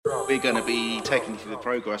We're going to be taking you through the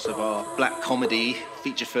progress of our black comedy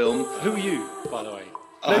feature film. Who are you, by the way?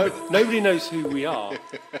 Nobody knows who we are.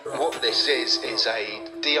 What this is a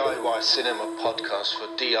DIY cinema podcast for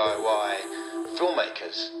DIY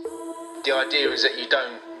filmmakers. The idea is that you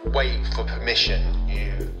don't wait for permission,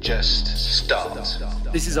 you just start.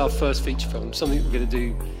 This is our first feature film, something we're going to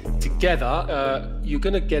do together. You're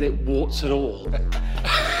going to get it warts and all.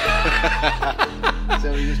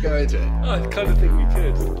 So we just go into it? I kind of think we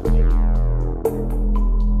could.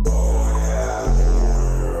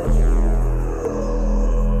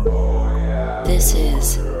 This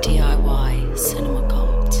is DIY Cinema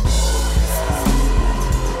Cult.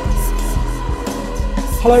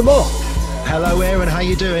 Hello, Mark. Hello, Aaron. How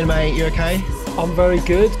you doing, mate? You okay? I'm very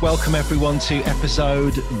good. Welcome, everyone, to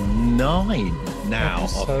episode 9 now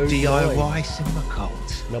of DIY 9. Cinema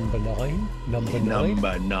Cult. Number 9.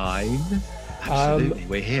 Number 9. Absolutely,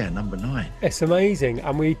 we're here, number 9. It's amazing,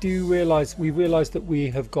 and we realise that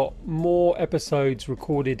we have got more episodes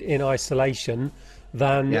recorded in isolation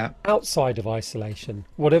than outside of isolation,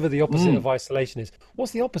 whatever the opposite of isolation is.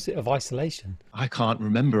 What's the opposite of isolation? I can't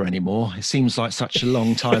remember anymore. It seems like such a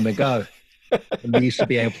long time ago. And we used to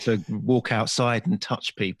be able to walk outside and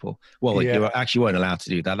touch people. Well, you actually weren't allowed to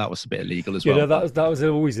do that. That was a bit illegal as well. Yeah, that was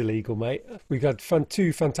always illegal, mate. We've had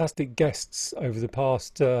two fantastic guests over the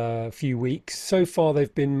past few weeks. So far,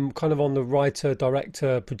 they've been kind of on the writer,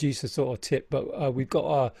 director, producer sort of tip, but we've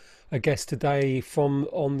got a guest today from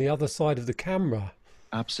on the other side of the camera.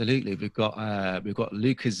 Absolutely. We've got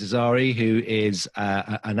Lucas Zazari, who is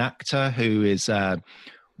an actor who is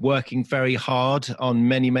working very hard on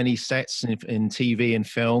many sets in TV and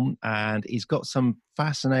film, and he's got some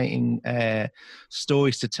fascinating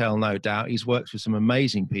stories to tell, no doubt. He's worked with some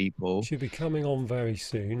amazing people. Should be coming on very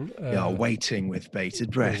soon. Waiting with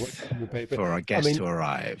bated breath for our guest to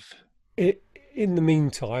arrive. In the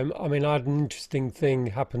meantime, I mean, I had an interesting thing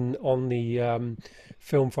happen on the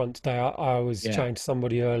film front today. I was chatting to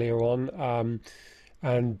somebody earlier on,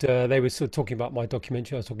 and they were sort of talking about my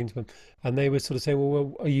documentary. I was talking to them, and they were sort of saying,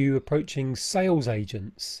 well, are you approaching sales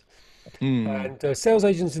agents? And sales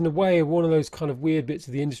agents, in a way, are one of those kind of weird bits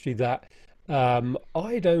of the industry that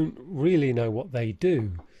I don't really know what they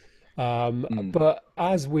do. But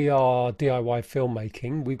as we are DIY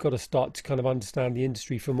filmmaking, we've got to start to kind of understand the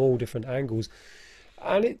industry from all different angles.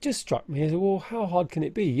 And it just struck me as, well, how hard can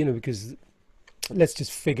it be? You know, because let's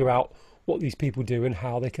just figure out what these people do and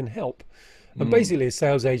how they can help. And basically, a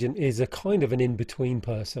sales agent is a kind of an in-between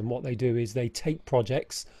person. What they do is they take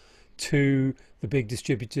projects to the big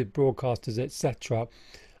distributed broadcasters, etc.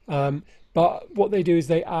 But what they do is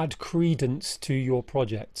they add credence to your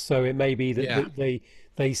project. So it may be that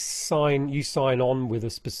you sign on with a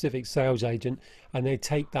specific sales agent, and they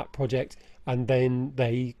take that project and then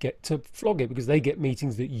they get to flog it because they get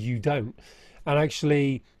meetings that you don't. And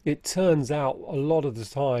actually, it turns out a lot of the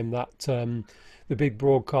time that the big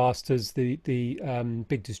broadcasters, the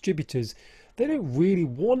big distributors, they don't really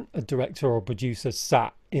want a director or producer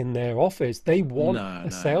sat in their office. They want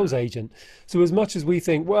a sales agent. So as much as we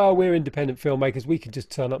think, well, we're independent filmmakers, we can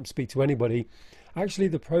just turn up and speak to anybody, actually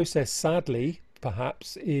the process, sadly,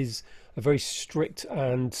 perhaps, is a very strict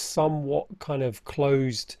and somewhat kind of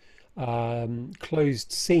closed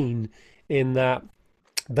scene, in that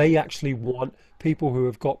they actually want people who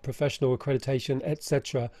have got professional accreditation,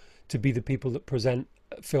 etc., to be the people that present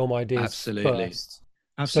film ideas first.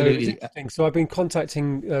 Absolutely. So it's interesting. So I've been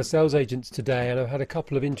contacting sales agents today, and I've had a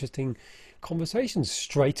couple of interesting conversations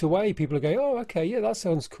straight away. People are going, oh, okay, yeah, that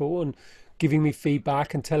sounds cool, and giving me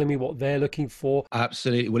feedback and telling me what they're looking for.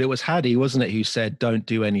 Absolutely. Well, it was Hadi, wasn't it, who said, don't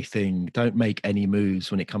do anything, don't make any moves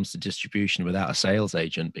when it comes to distribution without a sales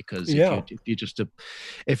agent, because if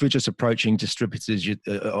you're just approaching distributors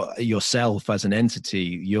yourself as an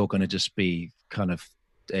entity, you're going to just be kind of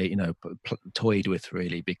toyed with,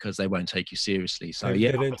 really, because they won't take you seriously. So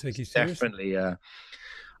they don't take you seriously. Definitely.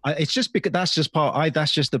 It's just because that's just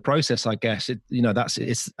that's just the process, I guess.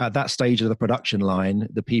 It's at that stage of the production line,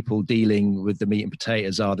 the people dealing with the meat and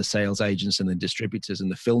potatoes are the sales agents and the distributors, and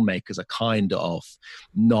the filmmakers are kind of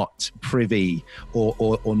not privy or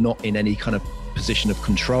not in any kind of position of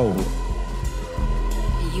control.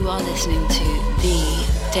 You are listening to the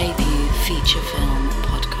debut feature film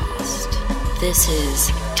podcast. This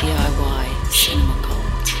is DIY Cinema Cult.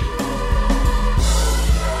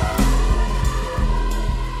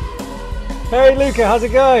 Hey Luca, how's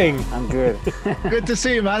it going? I'm good. Good to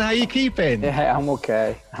see you, man. How you keeping? Yeah, I'm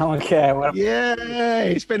okay. Yeah,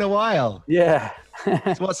 it's been a while. Yeah.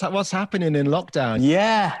 So what's happening in lockdown?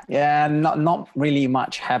 Yeah. Not really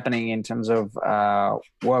much happening in terms of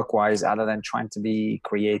work-wise, other than trying to be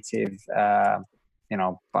creative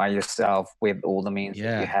by yourself with all the means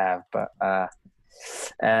that you have. But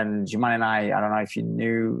and Juman and I don't know if you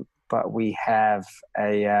knew, but we have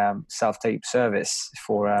a self-tape service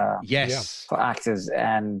for actors,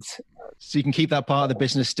 and so you can keep that part of the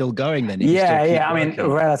business still going. Then, I mean,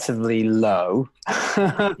 relatively low.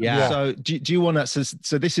 So do you want to?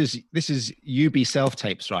 So this is UB Self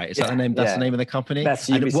Tapes, right? Is that the name? That's the name of the company. That's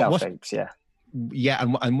UB Self Tapes. Yeah. Yeah,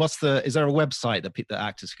 and is there a website that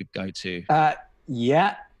actors could go to?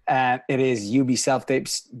 It is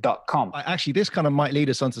ubselftapes.com. Actually, this kind of might lead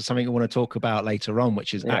us onto something I want to talk about later on,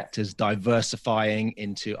 which is actors diversifying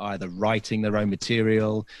into either writing their own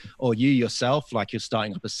material, or you yourself, like you're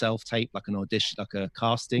starting up a self-tape, like an audition, like a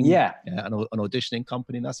casting, an auditioning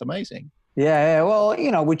company. And that's amazing. Yeah, well,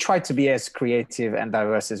 we try to be as creative and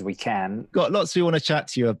diverse as we can. Got lots we want to chat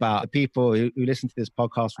to you about. The people who listen to this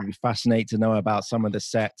podcast will be fascinated to know about some of the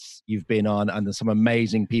sets you've been on and some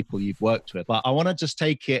amazing people you've worked with. But I want to just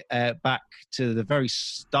take it back to the very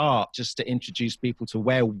start, just to introduce people to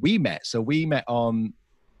where we met. So we met on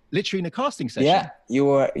literally in a casting session. Yeah, you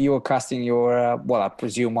were casting your, I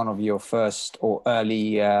presume one of your first or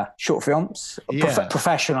early short films.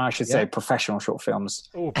 Professional, I should say, professional short films.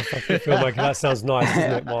 Oh, professional filmmaker, that sounds nice,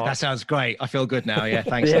 doesn't it, Mark? That sounds great. I feel good now,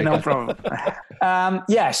 thanks. No problem. So I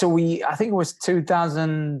think it was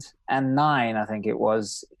 2009, I think it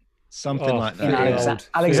was. Something like that.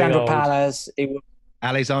 Alexandra Palace.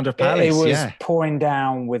 Alexandra Palace. It was pouring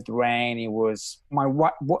down with rain. It was my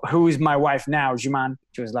wife, who is my wife now, Juman.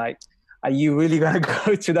 She was like, "Are you really going to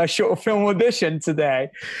go to that short film audition today?"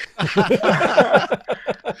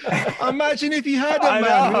 Imagine if you had a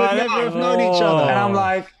man. We would never have known each other. And I'm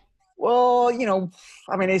like, well,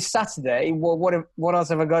 I mean, it's Saturday. What else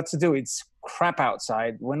have I got to do? It's crap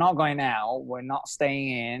outside. We're not going out. We're not staying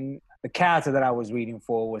in. The character that I was reading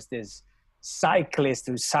for was this cyclist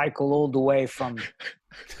who cycled all the way from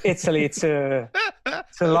Italy to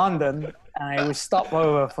London, and I would stop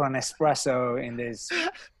over for an espresso in this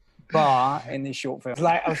bar in this short film.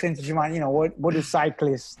 Like I was saying to Juman, what do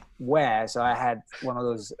cyclists wear? So I had one of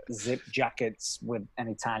those zip jackets with an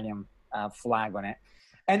Italian flag on it,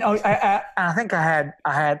 and I think I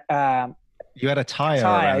had. You had a tire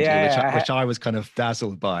around you, which I was kind of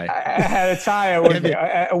dazzled by. I had a tire with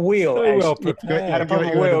a wheel. You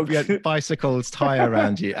had bicycle's tire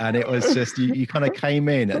around you, and it was just you kind of came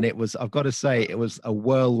in, and it was, I've got to say, it was a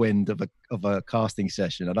whirlwind of a casting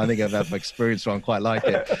session. I don't think I've ever experienced one quite like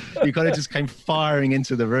it. You kind of just came firing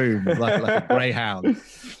into the room like a greyhound.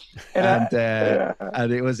 And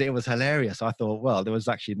it was hilarious. I thought, well, there was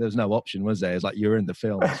no option, was there? It's like you're in the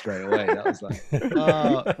film straight away. That was like,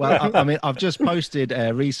 I mean, I've just posted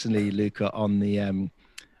recently, Luca, on the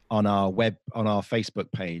on our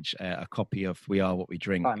Facebook page a copy of We Are What We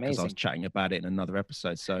Drink, because I was chatting about it in another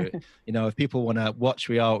episode. So if people want to watch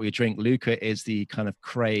We Are What We Drink, Luca is the kind of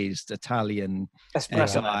crazed Italian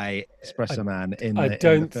espresso man in the film. I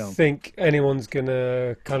don't think anyone's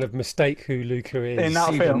gonna kind of mistake who Luca is in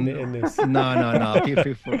that film. In this. No.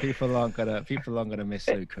 People aren't gonna miss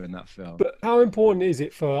Luca in that film. But how important is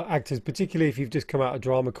it for actors, particularly if you've just come out of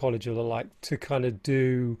drama college or the like, to kind of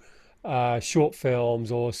do short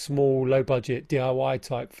films or small low budget DIY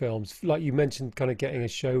type films, like you mentioned, kind of getting a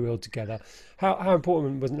show reel together? How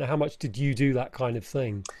important was it? How much did you do that kind of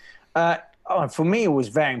thing? For me, it was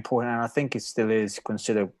very important, and I think it still is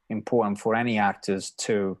considered important for any actors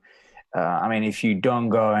to I mean, if you don't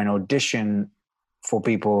go and audition for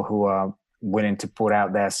people who are willing to put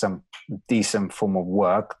out there some decent form of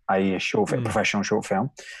work, i.e. a professional short film,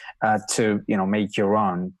 to make your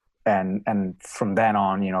own, and from then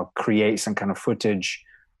on, create some kind of footage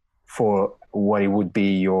for what it would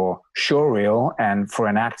be your show reel. And for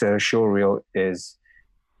an actor, a show reel is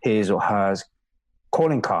his or her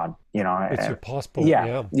calling card. It's your passport.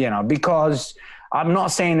 Yeah. Because I'm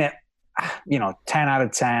not saying that 10 out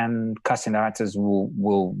of 10 casting directors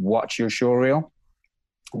will watch your show reel.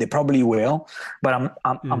 They probably will, but I'm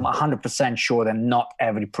 100% sure that not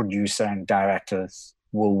every producer and directors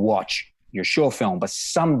will watch your short film, but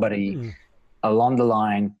somebody along the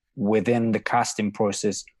line within the casting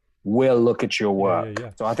process will look at your work.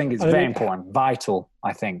 Yeah. So I think it's very important, vital,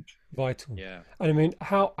 I think. Vital. Yeah. And I mean,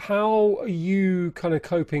 how are you kind of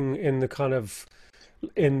coping in the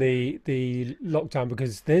lockdown,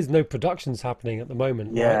 because there's no productions happening at the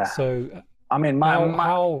moment, right? So I mean,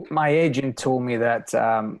 my agent told me that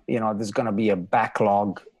there's going to be a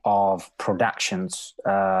backlog of productions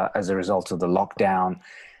as a result of the lockdown.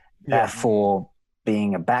 Therefore,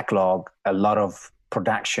 being a backlog, a lot of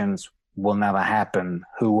productions will never happen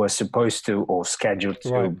who were supposed to or scheduled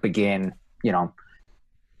to begin,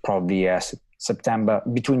 probably September,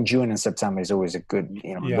 between June and September is always a good,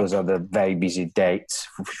 those are the very busy dates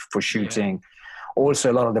for shooting. Yeah.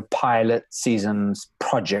 Also, a lot of the pilot seasons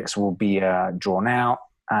projects will be drawn out.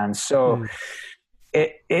 And so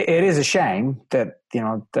it is a shame that,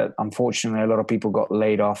 that unfortunately a lot of people got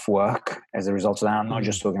laid off work as a result of that. I'm not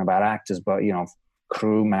just talking about actors, but,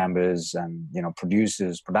 crew members and,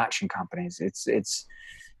 producers, production companies. It's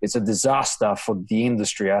a disaster for the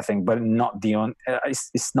industry, I think, but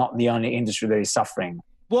it's not the only industry that is suffering.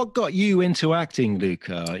 What got you into acting,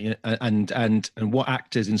 Luca, and what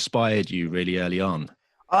actors inspired you really early on?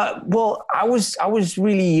 Well, I was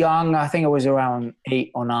really young. I think I was around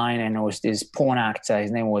 8 or 9, and there was this porn actor.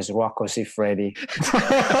 His name was Rocco Siffredi.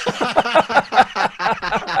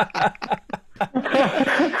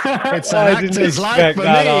 It's an actor's life for me.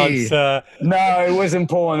 Answer. No, it wasn't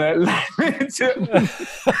porn. No,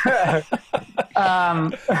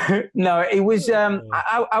 it was.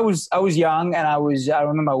 I was young, and I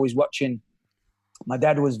remember I was watching. My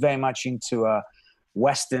dad was very much into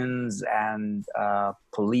westerns and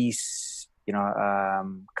police,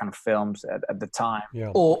 kind of films at the time,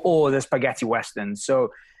 or the spaghetti westerns.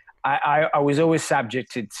 So I was always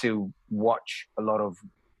subjected to watch a lot of,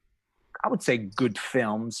 I would say, good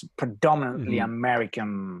films, predominantly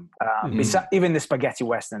American. Even the spaghetti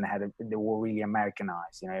western they were really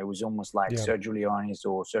Americanized. It was almost like Sergio Leone's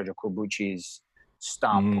or Sergio Corbucci's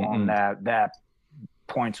stamp on their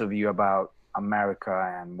point of view about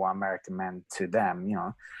America and what America meant to them.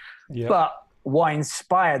 But what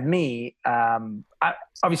inspired me,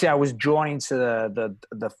 obviously, I was drawn into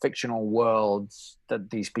the fictional worlds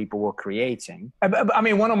that these people were creating. I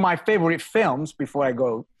mean, one of my favorite films, before I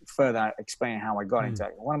go further explaining how I got into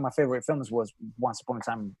it, one of my favorite films was Once Upon a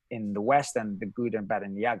Time in the West and The Good and Bad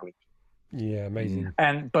and the Ugly. Yeah, amazing.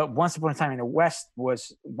 But Once Upon a Time in the West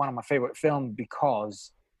was one of my favorite films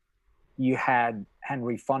because you had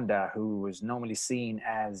Henry Fonda, who was normally seen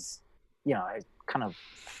as, a kind of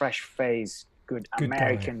fresh-faced, good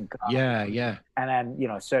American guy. Yeah. And then,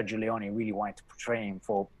 Sergio Leone really wanted to portray him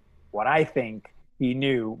for what I think he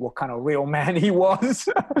knew what kind of real man he was,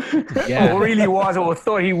 or really was, or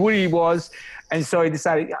thought he really was. And so he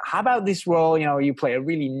decided, how about this role? You play a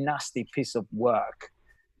really nasty piece of work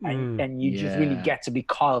and you just really get to be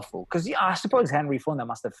colorful. Because I suppose Henry Fonda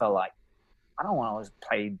must have felt like, I don't want to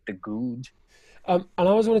play the good. And I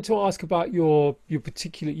always wanted to ask about your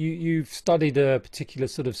particular. You've studied a particular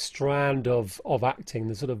sort of strand of acting,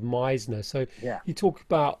 the sort of Meisner. So you talk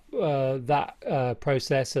about that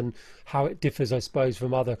process and how it differs, I suppose,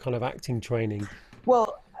 from other kind of acting training.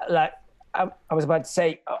 Well, like I was about to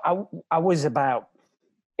say, I was about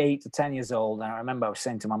 8 to 10 years old, and I remember I was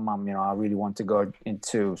saying to my mum, I really want to go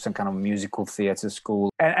into some kind of musical theatre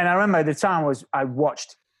school. And I remember at the time I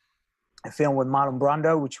watched a film with Marlon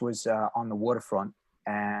Brando, which was On the Waterfront.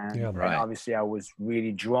 And obviously I was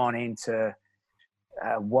really drawn into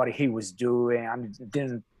what he was doing. I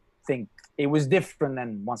didn't think it was different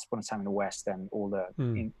than Once Upon a Time in the West and all the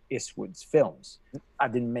Eastwood's films. I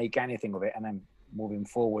didn't make anything of it. And then moving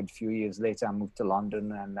forward, a few years later, I moved to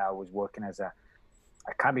London and I was working as a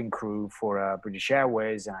cabin crew for British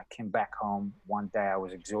Airways. And I came back home one day. I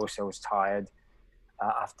was exhausted. I was tired.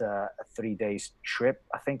 After a 3 days trip,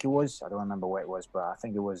 I think it was. I don't remember where it was, but I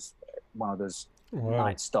think it was one of those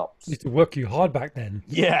night stops. Used to work you hard back then.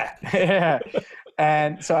 Yeah.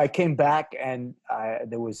 And so I came back, and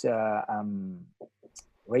there was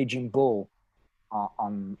Raging Bull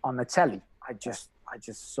on the telly. I just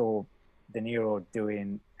saw De Niro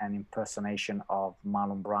doing an impersonation of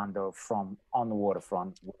Marlon Brando from On the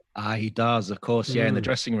Waterfront. He does, of course, in the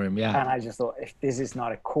dressing room, And I just thought, if this is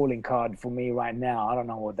not a calling card for me right now, I don't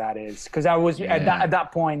know what that is. Because I was at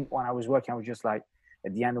that point when I was working, I was just like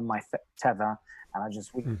at the end of my tether, and I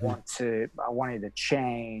just really I wanted to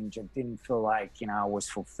change. I didn't feel like I was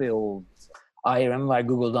fulfilled. I remember I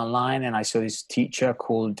Googled online and I saw this teacher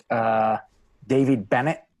called David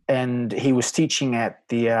Bennett. And he was teaching at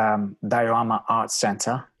the Diorama Arts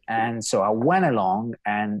Center. And so I went along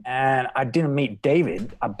and I didn't meet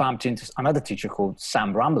David. I bumped into another teacher called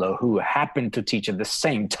Sam Bramlow, who happened to teach at the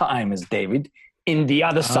same time as David in the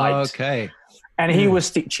other side. Okay. And he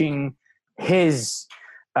was teaching his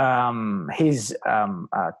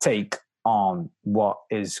take on what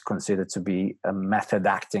is considered to be a method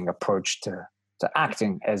acting approach to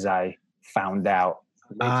acting, as I found out.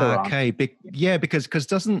 Okay, because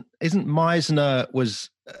isn't Meisner was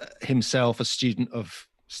himself a student of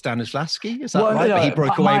Stanislavski? Is that right? No, but he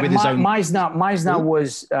broke away with his own. Meisner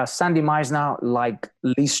was Sandy Meisner, like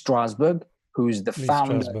Lee Strasberg. who's the Lee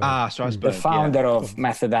founder, Strasberg. the founder of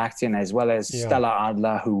method acting, as well as Stella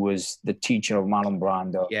Adler, who was the teacher of Marlon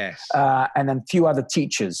Brando. Yes. And then a few other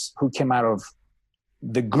teachers who came out of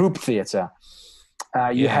the group theater.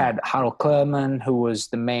 You had Harold Clurman, who was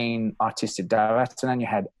the main artistic director, and you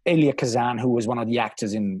had Elia Kazan, who was one of the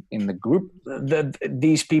actors in the group.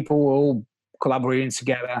 These people were all collaborating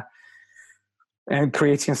together and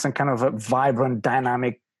creating some kind of a vibrant,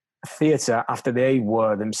 dynamic theater after they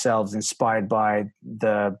were themselves inspired by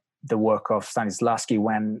the work of Stanislavski,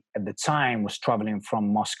 when at the time was traveling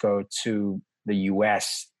from Moscow to the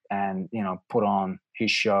US and, you know, put on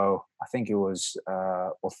his show. I think it was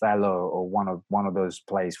Othello or one of those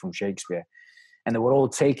plays from Shakespeare. And they were all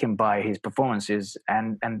taken by his performances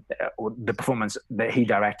and the performance that he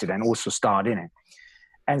directed and also starred in it.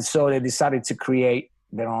 And so they decided to create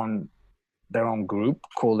their own group,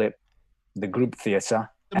 call it the Group Theatre.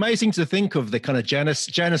 Amazing to think of the kind of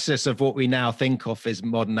genesis of what we now think of as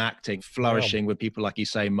modern acting flourishing with people like you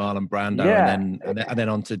say, Marlon Brando, and then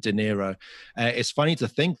on to De Niro. It's funny to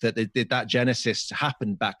think that that genesis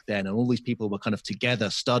happened back then, and all these people were kind of together,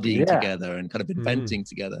 studying together, and kind of inventing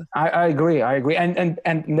together. I agree. And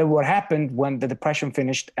what happened when the Depression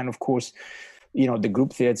finished, and of course, you know, the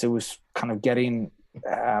Group Theatre was kind of getting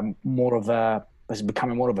was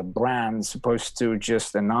becoming more of a brand, supposed to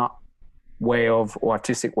just an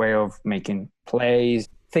artistic way of making plays.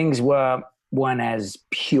 Things weren't as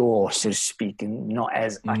pure, so to speak, and not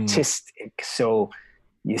as artistic. So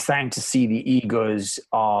you're starting to see the egos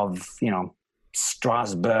of, you know,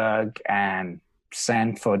 Strasberg and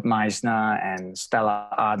Sanford Meisner and Stella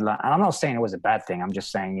Adler. And I'm not saying it was a bad thing. I'm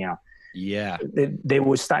just saying, you know, they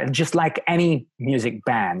would start just like any music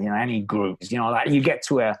band, you know, any groups, you know, like you get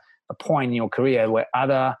to a point in your career where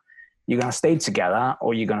you're going to stay together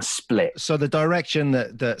or you're going to split. So the direction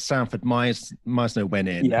that Sanford Meisner went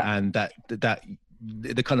in, and that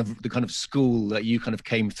the kind of school that you kind of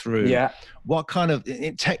came through. What kind of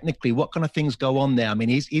things go on there? I mean,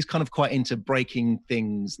 he's kind of quite into breaking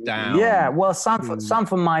things down. Yeah, well, Sanford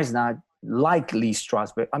Meisner, like Lee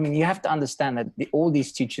Strasberg, I mean, you have to understand that all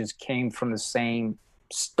these teachers came from the same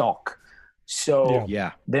stock. So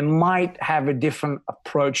they might have a different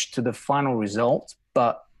approach to the final result,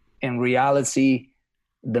 but in reality,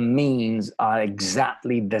 the means are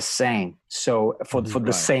exactly the same. So for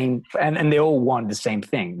the same, and they all want the same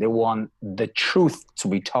thing. They want the truth to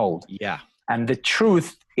be told. Yeah. And the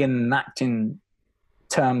truth in acting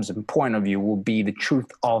terms and point of view will be the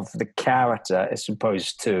truth of the character as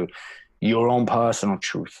opposed to your own personal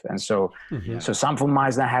truth. And so, so Sanford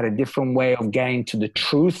Meisner had a different way of getting to the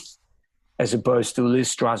truth as opposed to Lee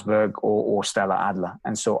Strasberg or Stella Adler.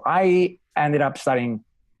 And so I ended up studying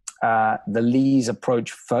the Lee's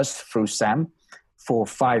approach first through Sam for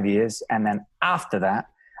 5 years. And then after that,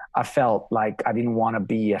 I felt like I didn't want to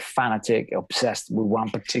be a fanatic, obsessed with one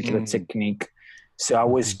particular technique. So I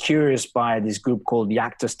was curious by this group called the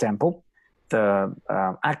Actors Temple. The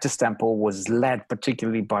Actors Temple was led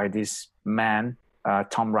particularly by this man,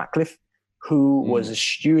 Tom Ratcliffe, who was a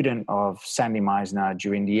student of Sandy Meisner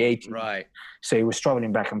during the 80s. Right. So he was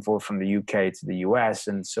traveling back and forth from the UK to the US.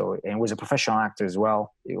 And he was a professional actor as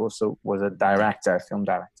well. He also was a director, a film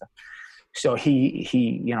director. So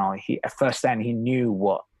he at first then he knew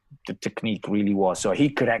what the technique really was. So he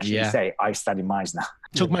could actually say, I studied Meisner.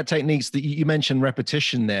 Talking about techniques, that you mentioned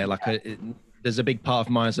repetition there, there's a big part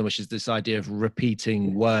of Meisner, which is this idea of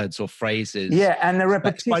repeating words or phrases. Yeah, and the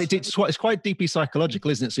repetition. It's quite deeply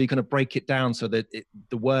psychological, isn't it? So you kind of break it down so that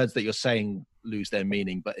the words that you're saying lose their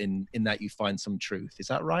meaning, but in that you find some truth. Is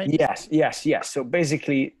that right? Yes. So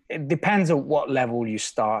basically, it depends on what level you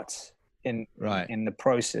start in the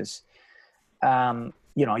process.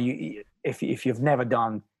 If you've never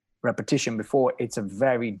done repetition before, it's a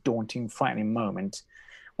very daunting, frightening moment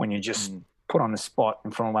when you just put on the spot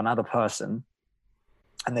in front of another person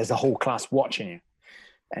and there's a whole class watching you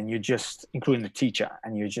and you're just, including the teacher,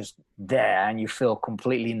 and you're just there and you feel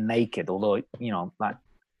completely naked, although, like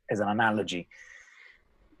as an analogy,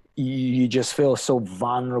 you just feel so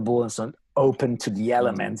vulnerable and so open to the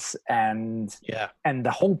elements. And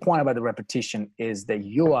the whole point about the repetition is that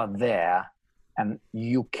you are there and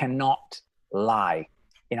you cannot lie.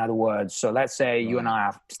 In other words, so let's say you and I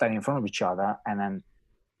are standing in front of each other, and then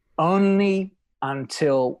only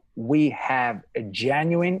until we have a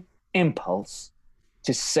genuine impulse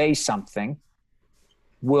to say something,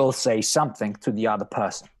 we'll say something to the other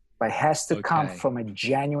person. But it has to come from a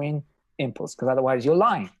genuine impulse, because otherwise you're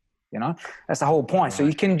lying, That's the whole point. Right. So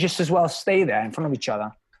you can just as well stay there in front of each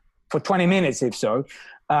other for 20 minutes, if so,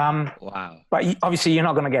 Wow. But obviously you're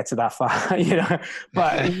not going to get to that far,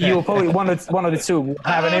 but you're probably one of the two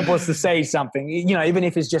have an impulse to say something, even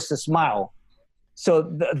if it's just a smile. So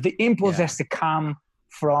the impulse has to come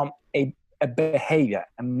from a behavior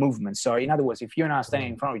and movement. So in other words, if you and I are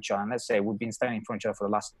standing in front of each other, and let's say we've been standing in front of each other for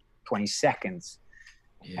the last 20 seconds,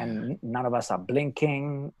 and none of us are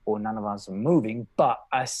blinking or none of us are moving, but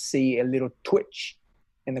I see a little twitch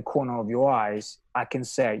in the corner of your eyes, I can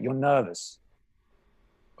say, you're nervous.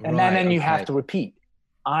 And then you have to repeat,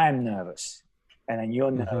 I'm nervous. And then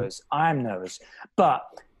you're nervous, I'm nervous. But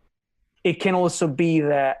it can also be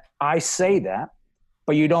that I say that,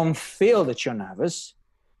 but you don't feel that you're nervous,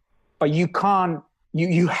 but you can't,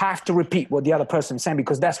 you have to repeat what the other person is saying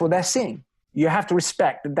because that's what they're seeing. You have to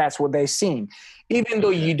respect that that's what they're seeing. Even though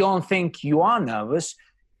you don't think you are nervous,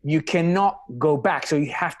 you cannot go back. So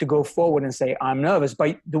you have to go forward and say, I'm nervous.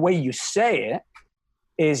 But the way you say it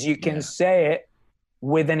is you can say it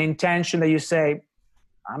with an intention that you say,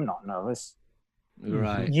 I'm not nervous.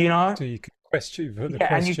 Right. So you can put the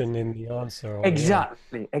question in the answer. Or,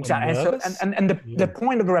 exactly. And so, the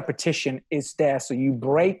point of the repetition is there. So you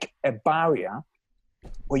break a barrier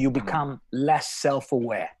where you become less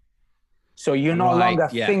self-aware. So you're no longer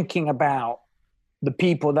thinking about the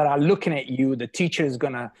people that are looking at you, the teacher is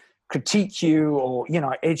going to critique you, or,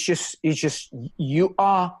 it's just you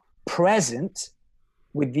are present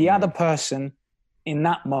with the other person in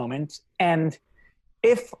that moment. And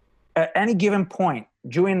if at any given point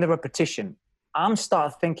during the repetition, I'm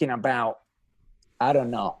start thinking about, I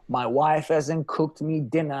don't know, my wife hasn't cooked me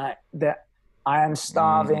dinner, that I am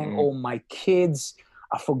starving, or my kids,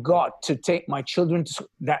 I forgot to take my children to school,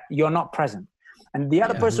 that you're not present. And the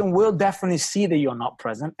other person will definitely see that you're not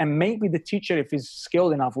present. And maybe the teacher, if he's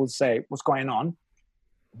skilled enough, will say, what's going on?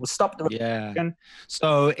 We'll stop the repetition.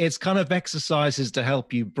 So it's kind of exercises to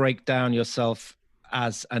help you break down yourself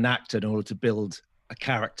as an actor in order to build a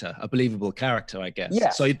character, a believable character, I guess.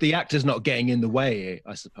 Yes. So the actor's not getting in the way,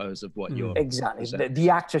 I suppose, of what you're... Exactly. The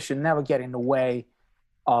actor should never get in the way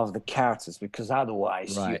of the characters, because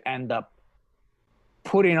otherwise you end up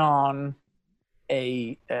putting on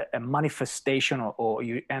a manifestation, or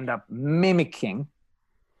you end up mimicking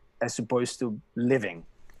as opposed to living.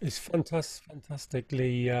 It's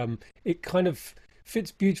fantastically. It kind of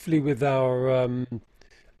fits beautifully with our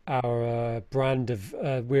brand of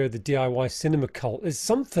we're the DIY cinema cult. There's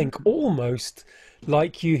something almost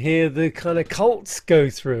like you hear the kind of cults go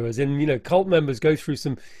through, as in, cult members go through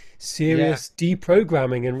some serious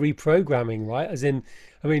deprogramming and reprogramming, right? As in,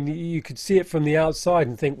 I mean, you could see it from the outside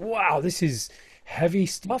and think, wow, this is heavy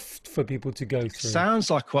stuff for people to go through. Sounds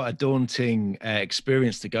like quite a daunting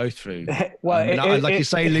experience to go through. Well, like you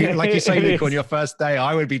say, Luke, on your first day,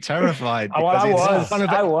 I would be terrified. I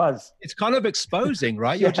was. It's kind of exposing,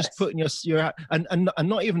 right? You're just putting your and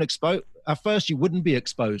not even expose. At first, you wouldn't be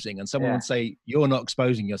exposing, and someone would say, "You're not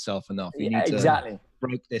exposing yourself enough. You need to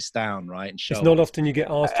break this down, right?" And show. It's not often you get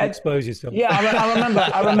asked to expose yourself. Yeah,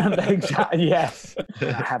 I remember exactly. Yes,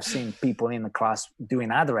 I have seen people in the class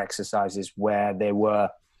doing other exercises where they were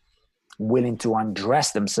willing to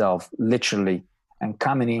undress themselves literally and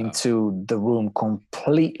coming into the room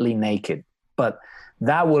completely naked. But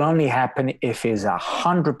that will only happen if it's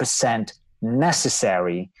 100%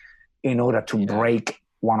 necessary in order to break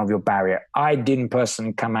one of your barrier. I didn't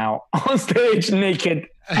personally come out on stage naked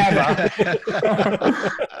ever.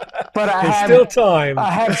 But still time.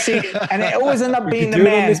 I have seen, and it always end up being the man.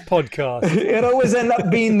 man. On this podcast. It always end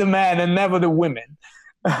up being the man and never the women.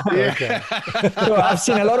 Okay. So I've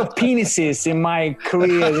seen a lot of penises in my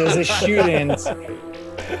career as a student.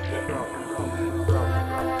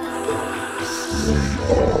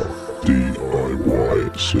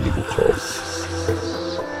 DIY Cinema Cult.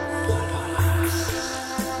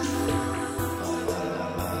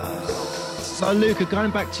 So, Luca,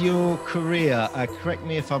 going back to your career, correct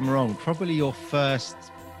me if I'm wrong, probably your first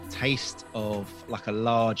taste of like a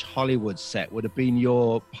large Hollywood set would have been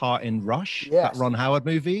your part in Rush, that Ron Howard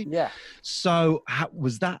movie. Yeah. So that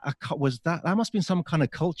must have been some kind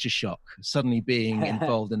of culture shock, suddenly being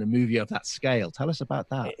involved in a movie of that scale. Tell us about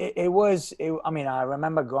that. I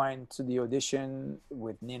remember going to the audition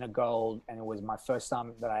with Nina Gold, and it was my first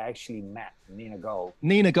time that I actually met Nina Gold.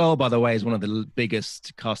 Nina Gold, by the way, is one of the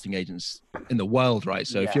biggest casting agents in the world, right?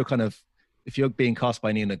 So if you're being cast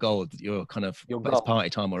by Nina Gold, it's party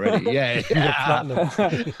time already.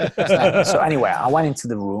 So anyway, I went into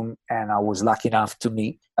the room and I was lucky enough to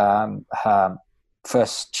meet her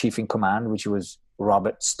first chief in command, which was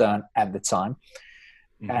Robert Stern at the time.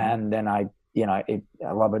 Mm-hmm. And then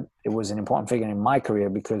Robert, it was an important figure in my career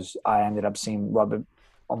because I ended up seeing Robert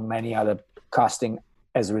on many other casting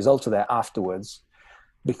as a result of that afterwards.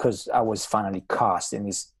 because I was finally cast in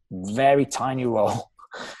this very tiny role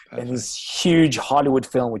in this huge Hollywood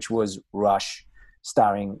film, which was Rush,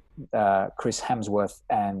 starring Chris Hemsworth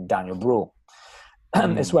and Daniel Bruhl,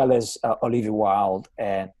 as well as Olivia Wilde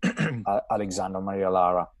and Alexandra Maria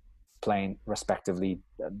Lara, playing respectively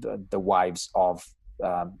the wives of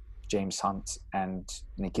James Hunt and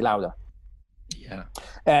Niki Lauda. Yeah.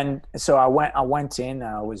 And so I went in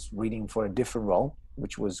and I was reading for a different role,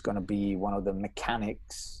 which was going to be one of the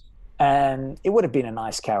mechanics. And it would have been a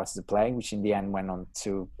nice character to play, which in the end went on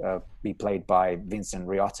to be played by Vincent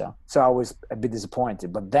Riotta. So I was a bit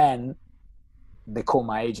disappointed. But then they called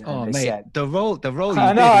my agent and they said... the role you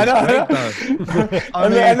I know. Great,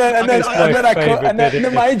 though. And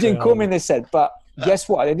then my agent called me and they said, but guess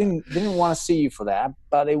what? They didn't want to see you for that,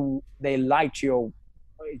 but they liked your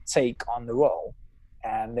take on the role,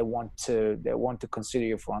 and they want to consider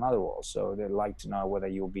you for another role. So they'd like to know whether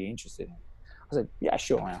you'll be interested in it. I said, yeah,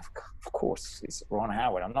 sure, man. Of course, it's Ron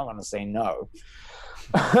Howard. I'm not going to say no.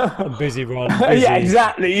 I'm busy, Ron. Busy. Yeah,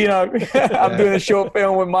 exactly. You know, I'm doing a short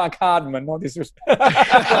film with Mark Hardman. No disrespect.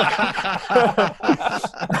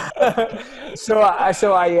 So I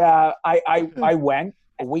went.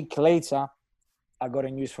 A week later, I got a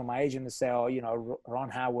news from my agent to say, oh, you know, Ron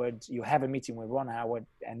Howard, you have a meeting with Ron Howard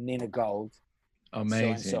and Nina Gold.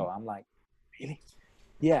 Amazing. So I'm like, really?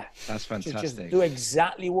 Yeah. That's fantastic. Just do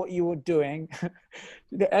exactly what you were doing.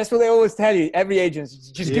 That's what they always tell you. Every agent,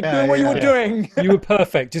 just keep doing what you were doing. You were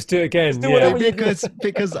perfect. Just do it again.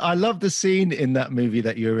 Because I love the scene in that movie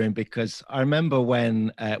that you were in, because I remember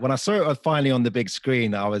when I saw it finally on the big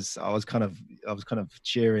screen, I was kind of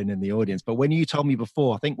cheering in the audience. But when you told me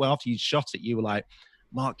before, I think after you shot it, you were like,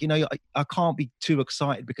 Mark, you know, I can't be too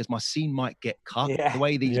excited because my scene might get cut. The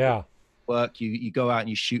way these work, you go out and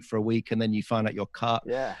you shoot for a week and then you find out you're cut.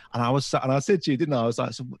 Yeah. And I said to you, didn't I? I was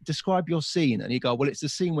like, so describe your scene. And you go, well, it's the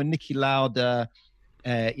scene when Niki Lauda,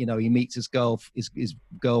 you know, he meets his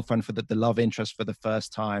girlfriend for the love interest for the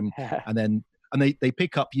first time, and they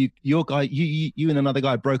pick up you and another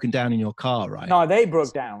guy broken down in your car, right? No, they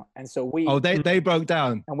broke down, and so we. Oh, they broke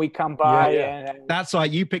down, and we come by. And that's right.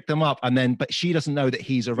 You pick them up, and then but she doesn't know that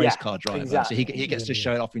he's a race car driver, exactly. So he gets to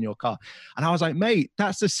show it off in your car. And I was like, mate,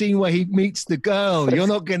 that's the scene where he meets the girl. You're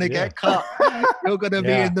not gonna get cut. You're gonna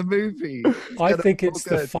be in the movie. I think it's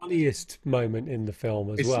the funniest moment in the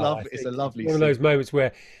film as well. It's a lovely one scene. of those moments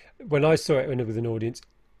where, when I saw it with an audience,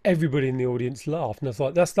 everybody in the audience laughed, and I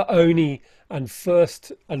thought that's the only and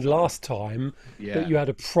first and last time that you had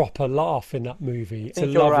a proper laugh in that movie. It's a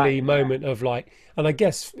lovely moment of like, and I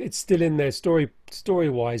guess it's still in there story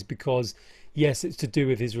wise, because yes, it's to do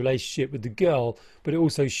with his relationship with the girl, but it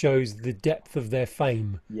also shows the depth of their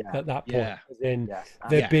fame at that point.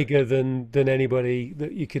 They're bigger than anybody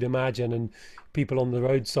that you could imagine, and people on the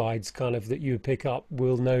roadsides kind of that you pick up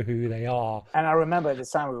will know who they are. And I remember at the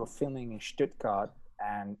time we were filming in Stuttgart,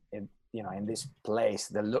 and in this place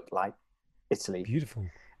that looked like Italy. Beautiful.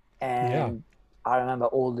 And I remember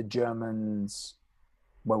all the Germans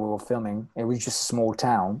when we were filming. It was just a small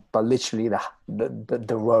town, but literally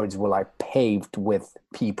the roads were like paved with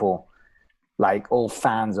people, like all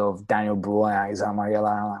fans of Daniel Bruhl and Alexandra Maria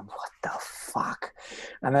Lara. I'm like, what the fuck?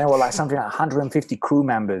 And there were like something like 150 crew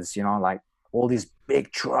members, you know, like all these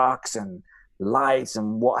big trucks and lights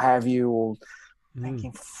and what have you, all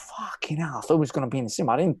thinking, fucking hell, I thought it was going to be in the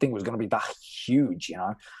cinema. I didn't think it was going to be that huge, you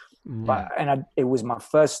know. But it was my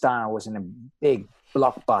first time I was in a big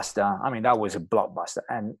blockbuster. I mean, that was a blockbuster,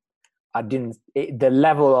 and the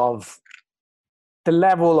level of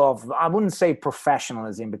I wouldn't say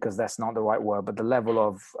professionalism, because that's not the right word, but the level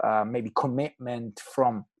of maybe commitment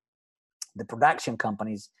from the production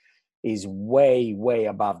companies is way, way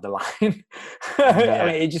above the line. I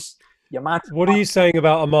mean, it just. What are you saying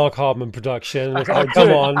about a Mark Hardman production? Come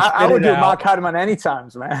on. I would do Mark Hardman anytime,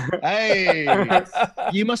 man. Hey,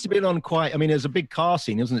 you must have been on quite, I mean, there's a big car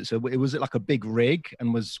scene, isn't it? So was it like a big rig?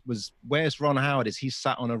 And where's Ron Howard? Is he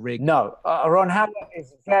sat on a rig? No, Ron Howard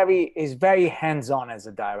is very hands-on as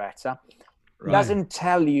a director. Right. Doesn't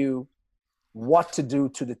tell you what to do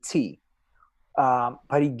to the T,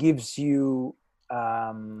 but he gives you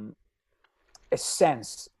a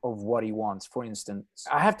sense of what he wants. For instance,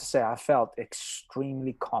 I have to say I felt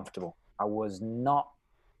extremely comfortable. I was nervous.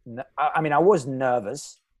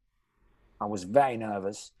 I was very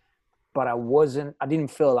nervous, but I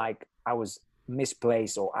didn't feel like I was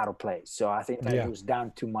misplaced or out of place. So I think that it was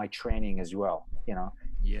down to my training as well, you know.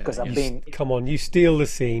 Because come on, you steal the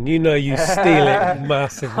scene. You know, you steal it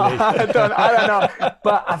massively. I don't know,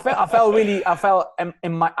 but I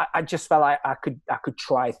just felt like I could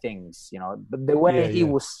try things, you know. But the way he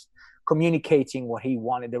was communicating what he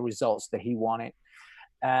wanted, the results that he wanted,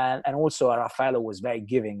 And also Raffaello was very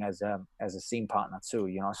giving as a scene partner too,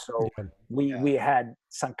 you know. So we had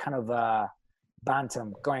some kind of banter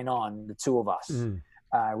going on, the two of us.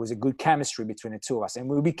 It was a good chemistry between the two of us, and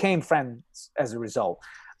we became friends as a result.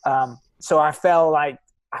 So I felt like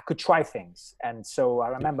I could try things. And so I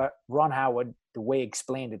remember Ron Howard, the way he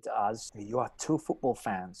explained it to us: you are two football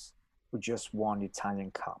fans who just won the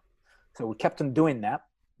Italian Cup. So we kept on doing that,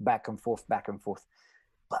 back and forth.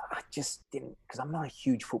 But I just didn't, because I'm not a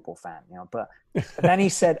huge football fan, you know. But then he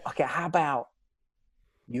said, okay, how about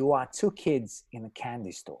you are two kids in a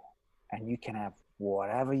candy store and you can have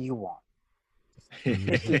whatever you want.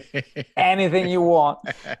 Anything you want.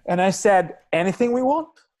 And I said, anything we want?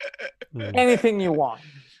 Anything you want.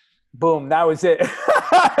 Boom, that was it.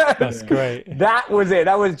 That's great. That was it.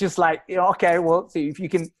 That was just like, you know, okay, well, see, if you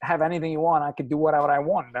can have anything you want, I can do whatever I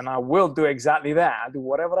want. And I will do exactly that. I'll do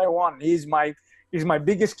whatever I want. He's my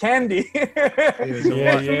biggest candy. I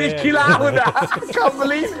can't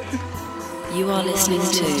believe it. You are listening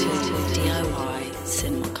to DIY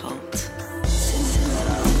Cinema Cult.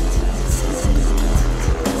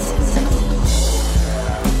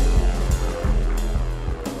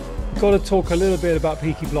 Got to talk a little bit about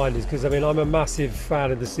Peaky Blinders, because I mean I'm a massive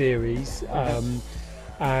fan of the series,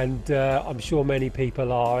 and I'm sure many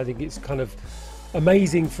people are. I think it's kind of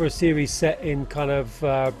amazing for a series set in kind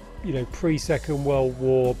of pre-Second World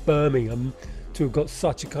War Birmingham to have got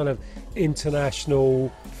such a kind of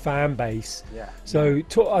international fan base. So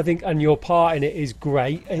I think, and your part in it is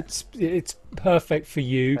great. It's perfect for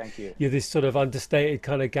you. Thank you. You're this sort of understated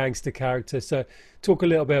kind of gangster character. So talk a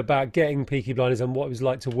little bit about getting Peaky Blinders and what it was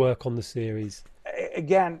like to work on the series.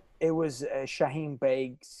 Again, it was Shaheen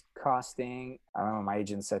Baig's casting. I remember my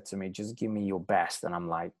agent said to me, just give me your best. And I'm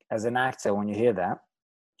like, as an actor, when you hear that,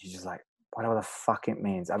 you're just like, whatever the fuck it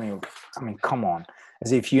means. I mean, come on.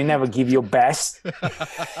 As if you never give your best.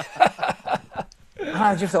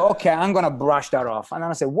 I just thought, okay, I'm going to brush that off. And then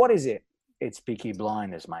I said, what is it? It's Peaky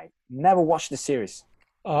Blinders, mate. Never watched the series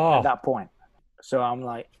at that point. So I'm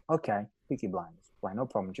like, okay, Peaky Blinders. Fine, no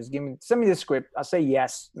problem. Just send me the script. I say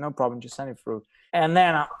yes, no problem. Just send it through. And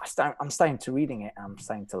then I'm starting to reading it. And I'm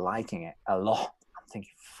starting to liking it a lot. I'm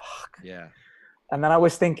thinking, fuck. Yeah. And then I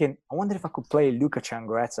was thinking, I wonder if I could play Luca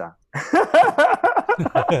Changretta.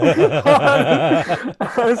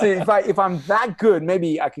 Honestly, if I'm that good,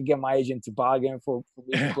 maybe I could get my agent to bargain for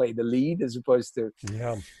me to play the lead as opposed to.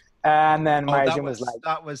 Yeah. And then my agent was like,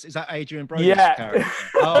 is that Adrian Brody's character?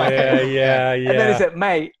 Oh, yeah. And then he said,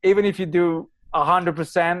 mate, even if you do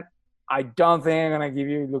 100%, I don't think I'm gonna give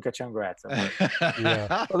you Luca Changretta.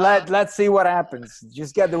 Let's see what happens.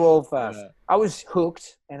 Just get the role first. Yeah. I was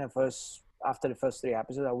hooked after the first 3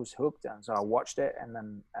 episodes. I was hooked, and so I watched it, and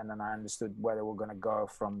then I understood where they were gonna go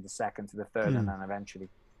from the second to the third, and then eventually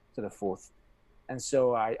to the fourth. And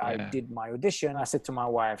so I did my audition. I said to my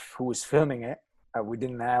wife, who was filming it, we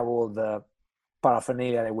didn't have all the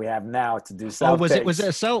paraphernalia that we have now to do self-tapes. Was it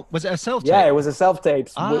a self-tape? Yeah, it was a self-tape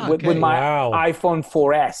with my iPhone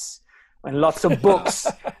 4S and lots of books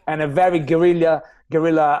and a very guerrilla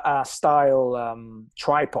style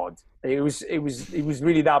tripod. It was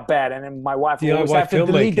really that bad. And then my wife always have to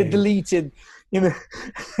delete the deleted. You know,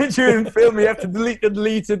 during film you have to delete the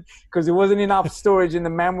deleted because there wasn't enough storage in the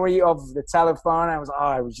memory of the telephone. It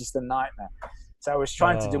was just a nightmare. So I was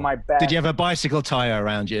trying to do my best. Did you have a bicycle tire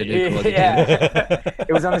around you, Luke? Yeah,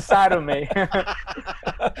 it was on the side of me.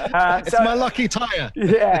 It's my lucky tire.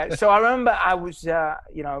 Yeah, so I remember I was,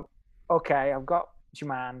 okay, I've got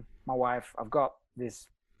Juman, my wife, I've got this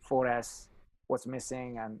 4S, what's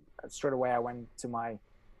missing? And straight away I went to my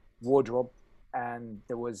wardrobe and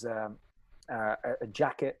there was a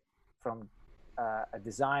jacket from a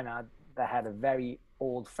designer that had a very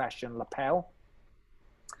old-fashioned lapel.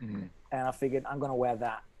 Mm-hmm. And I figured I'm going to wear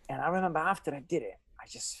that. And I remember after I did it, I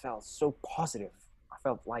just felt so positive. I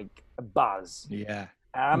felt like a buzz. Yeah.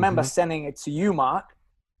 And I remember sending it to you, Mark.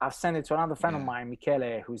 I've sent it to another friend of mine,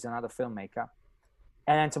 Michele, who's another filmmaker.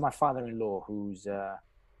 And then to my father-in-law, who's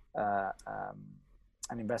an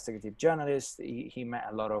investigative journalist. He met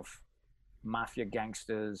a lot of mafia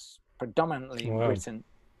gangsters, predominantly in Britain,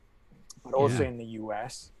 but also in the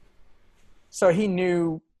US. So he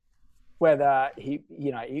knew whether he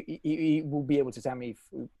will be able to tell me if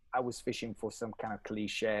I was fishing for some kind of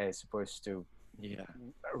cliche as opposed to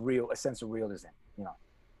a sense of realism, you know.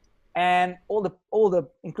 And all the,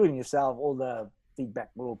 including yourself, all the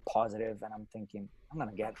feedback were all positive, and I'm thinking, I'm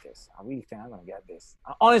gonna get this. I really think I'm gonna get this.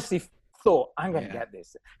 I honestly thought I'm gonna get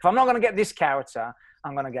this. If I'm not gonna get this character,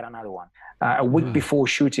 I'm gonna get another one. A week before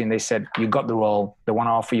shooting, they said, "You got the role. They want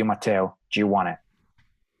to offer you Matteo. Do you want it?"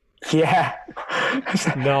 Yeah.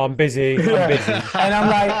 No, I'm busy. I'm busy. And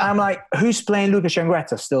I'm like, who's playing Lucas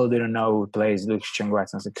Changretta? Still didn't know who plays Lucas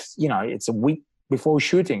Changretta. I was like, you know, it's a week before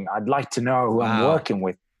shooting. I'd like to know who I'm working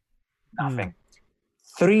with. Nothing.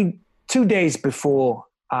 2 days before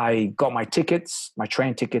I got my tickets, my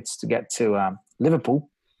train tickets to get to Liverpool,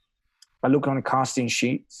 I look on the casting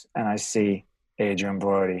sheets and I see Adrien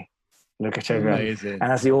Brody, Lucas Changretta, and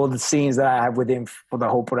I see all the scenes that I have with him for the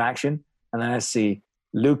whole production, and then I see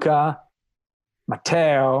Luca,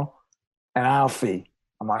 Matteo, and Alfie.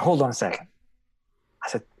 I'm like, hold on a second.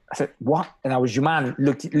 I said, what? And I was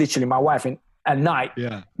literally my wife at night,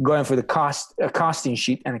 going for the casting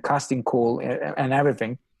sheet and a casting call and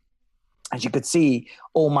everything. And she could see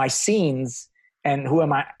all my scenes and who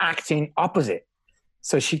am I acting opposite.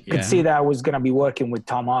 So she could see that I was going to be working with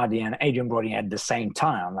Tom Hardy and Adrien Brody at the same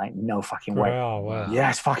time. I'm like, no fucking way. Oh, wow.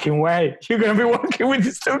 Yes, fucking way. You're going to be working with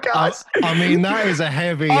these two guys. I mean, that is a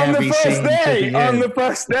heavy scene. On the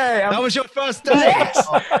first day. That was your first day? Yes.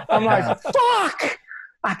 I'm like, fuck.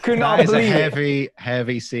 I could not believe it. That is a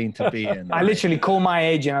heavy scene to be in. I literally called my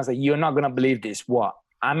agent. I was like, you're not going to believe this. What?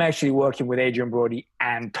 I'm actually working with Adrien Brody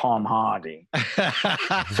and Tom Hardy.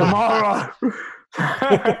 Tomorrow.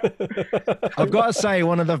 I've got to say,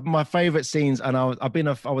 one of my favorite scenes, and I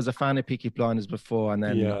was a fan of Peaky Blinders before, and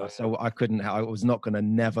then so I was not going to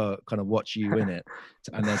never kind of watch you in it.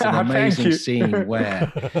 And there's an amazing scene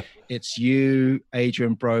where it's you,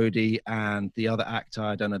 Adrien Brody, and the other actor,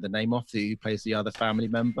 I don't know the name of, who plays the other family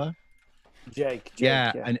member. Jake.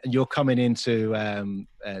 Yeah, and you're coming into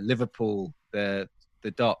Liverpool, the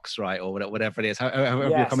docks, right, or whatever it is, however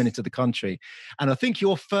you're coming into the country, and I think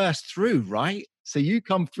you're first through, right? So you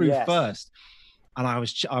come through first, and I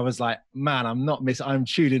was like, man, I'm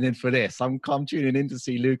tuning in for this. I'm tuning in to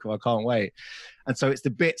see Luca. I can't wait. And so it's the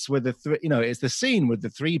bits with it's the scene with the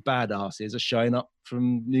three badasses are showing up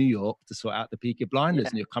from New York to sort out the Peaky Blinders,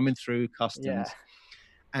 and you're coming through customs,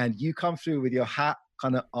 and you come through with your hat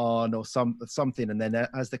kind of on or something, and then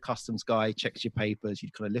as the customs guy checks your papers, you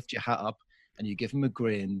kind of lift your hat up and you give him a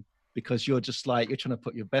grin, because you're just like, you're trying to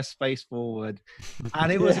put your best face forward. And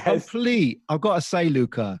it was complete. I've got to say,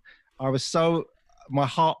 Luca, my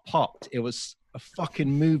heart popped. It was a fucking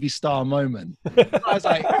movie star moment. I was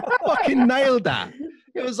like, fucking nailed that.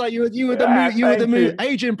 It was like you were the movie.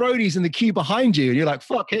 Adrien Brody's in the queue behind you, and you're like,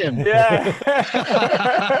 fuck him. Yeah.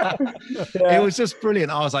 It was just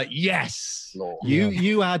brilliant. I was like, yes. Lord.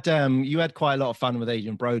 You had quite a lot of fun with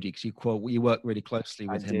Adrien Brody, because you worked really closely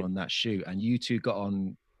with him on that shoot, and you two got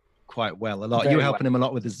on quite well. You were helping him a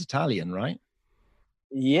lot with his Italian, right?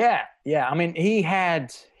 Yeah. I mean, he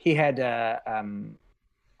had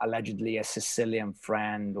allegedly a Sicilian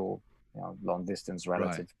friend or long distance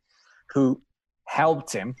relative who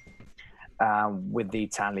helped him with the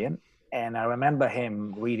Italian. And I remember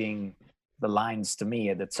him reading the lines to me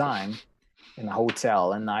at the time in the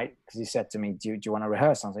hotel at night, because he said to me, do you want to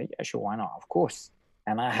rehearse? I was like, yeah, sure, why not? Of course.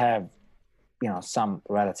 And I have, some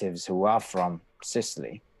relatives who are from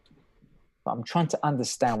Sicily. But I'm trying to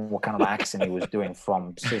understand what kind of accent he was doing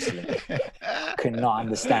from Sicily. Could not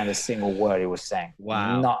understand a single word he was saying.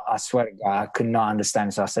 Wow. I swear to God, I could not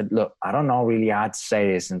understand. So I said, look, I don't know really how to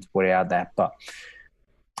say this and to put it out there, but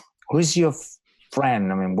who's your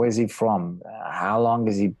friend? I mean, where's he from? How long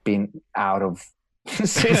has he been out of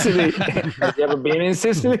Sicily? Has he ever been in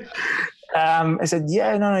Sicily? I said,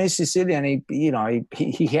 yeah, no, he's Sicilian.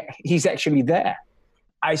 He's actually there.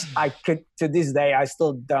 I could, to this day, I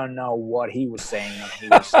still don't know what he was saying when he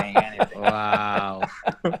was saying anything. Wow.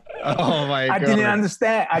 Oh my God.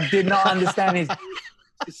 I did not understand his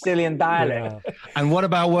Sicilian dialect. Yeah. And what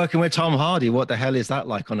about working with Tom Hardy? What the hell is that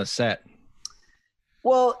like on a set?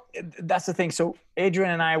 Well, that's the thing. So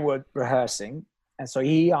Adrien and I were rehearsing, and so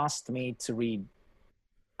he asked me to read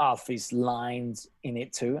Alfie's lines in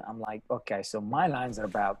it too. I'm like, okay, so my lines are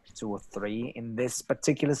about 2 or 3 in this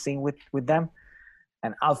particular scene with them.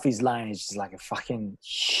 And Alfie's line is just like a fucking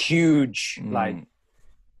huge,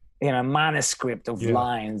 manuscript of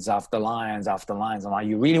lines after lines after lines. I'm like,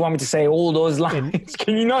 you really want me to say all those lines?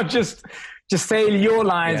 Can you not just say your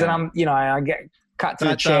lines? And I get cut to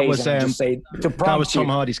the chase and just say to prompt that was Tom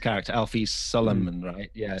Hardy's character, Alfie Solomon, right?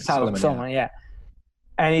 Yeah, Solomon, yeah.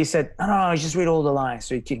 And he said, no, just read all the lines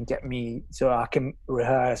so you can get me, so I can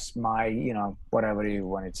rehearse my, whatever you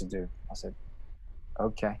wanted to do. I said,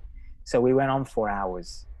 okay. So we went on for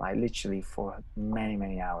hours, like literally for many,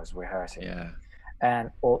 many hours rehearsing. Yeah. And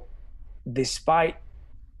despite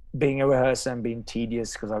being a rehearsal and being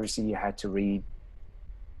tedious, because obviously you had to read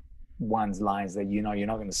one's lines that you're not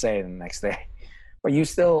going to say it the next day, but you're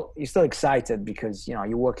still excited because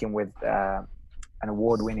you're working with an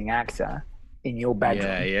award-winning actor in your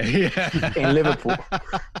bedroom yeah. in Liverpool.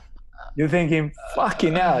 You're thinking,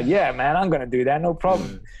 fucking hell, yeah, man, I'm going to do that, no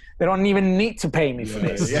problem. They don't even need to pay me for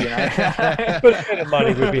this. You know? But a bit of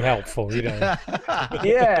money would be helpful, you know.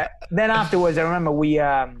 Yeah. Then afterwards, I remember we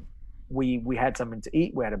had something to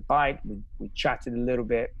eat. We had a bite. We chatted a little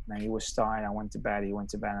bit. And he was tired. I went to bed. He went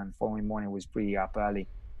to bed. And the following morning, it was pretty up early.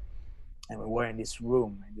 And we were in this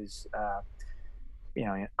room, in this,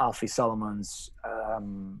 in Alfie Solomon's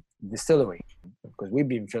distillery, because we've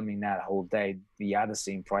been filming that whole day. The other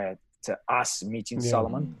scene prior to us meeting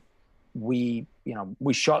Solomon, we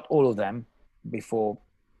shot all of them before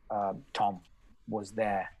Tom was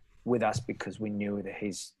there with us, because we knew that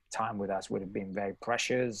his time with us would have been very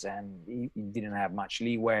precious, and he didn't have much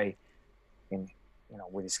leeway in,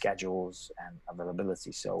 with his schedules and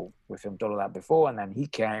availability. So we filmed all of that before, and then he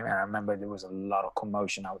came, and I remember there was a lot of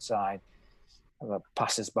commotion outside.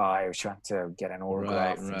 Passers-by were trying to get an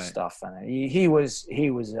autograph and stuff, and he was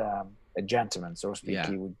a gentleman, so to speak.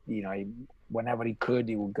 He would, whenever he could,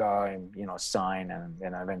 he would go and sign, and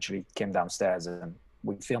then eventually came downstairs, and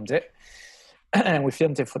we filmed it. And we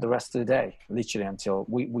filmed it for the rest of the day, literally until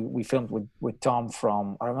we filmed with Tom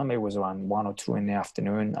from, I remember it was around 1 or 2 in the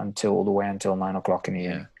afternoon all the way until 9 o'clock in the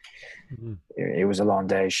evening. Mm-hmm. It was a long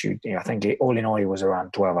day shoot. I think all in all, it was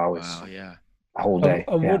around 12 hours. Wow, yeah. A whole day.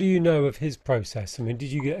 And what do you know of his process? I mean,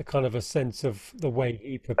 did you get a kind of a sense of the way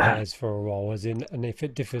he prepares for a role, and if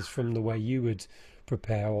it differs from the way you would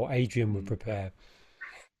prepare or Adrian would prepare?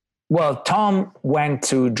 Well, Tom went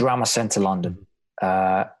to Drama Centre London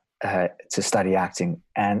to study acting,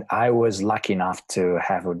 and I was lucky enough to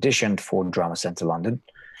have auditioned for Drama Centre London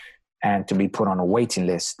and to be put on a waiting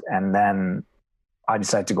list. And then I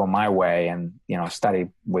decided to go my way and study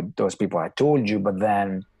with those people I told you. But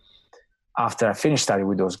then after I finished studying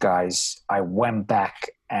with those guys, I went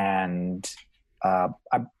back and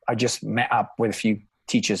I just met up with a few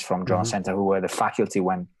teachers from Drama Centre who were the faculty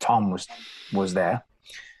when Tom was there.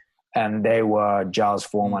 And they were Giles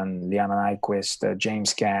Foreman, Liana Nyquist,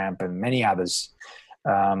 James Camp, and many others,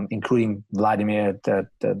 including Vladimir,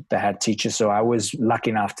 the head teacher. So I was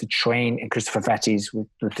lucky enough to train, and Christopher Fettes,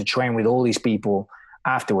 to train with all these people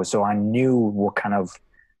afterwards. So I knew what kind of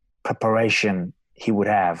preparation he would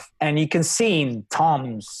have. And you can see in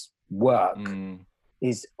Tom's work,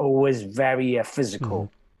 is always very physical.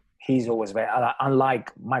 He's always very,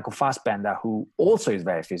 unlike Michael Fassbender, who also is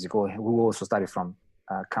very physical, who also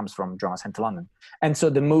comes from Drama Centre London. And so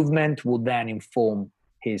the movement will then inform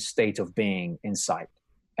his state of being inside.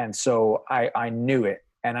 And so I knew it.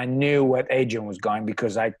 And I knew what Adrian was going,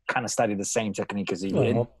 because I kind of studied the same technique as he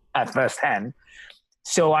did at first hand.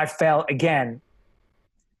 So I felt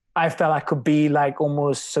I could be like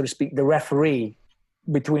almost, so to speak, the referee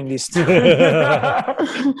between these two.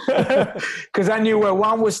 Because I knew where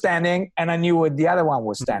one was standing and I knew where the other one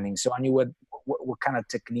was standing. So I knew what kind of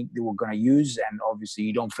technique they were going to use. And obviously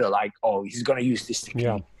you don't feel like, oh, he's going to use this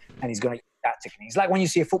technique and he's going to use that technique. It's like when you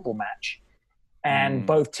see a football match and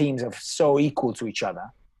both teams are so equal to each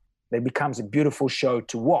other, it becomes a beautiful show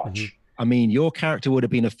to watch. I mean, your character would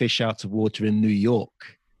have been a fish out of water in New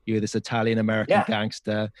York. You're this Italian-American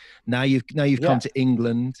gangster. Now you've come to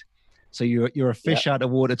England. So you're a fish out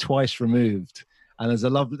of water twice removed. And there's a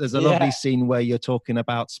lovely scene where you're talking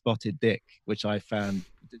about Spotted Dick, which I found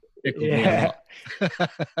tickled me a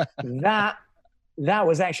lot. That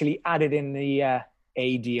was actually added in the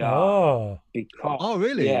ADR. Oh,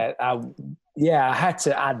 really? Yeah, I had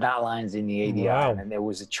to add that lines in the ADR, and there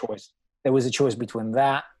was a choice. There was a choice between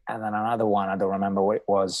that and then another one. I don't remember what it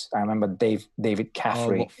was. I remember David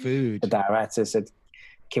Caffrey, the director, said,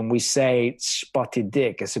 "Can we say Spotted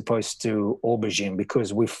Dick as opposed to aubergine?"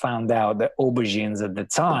 Because we found out that aubergines at the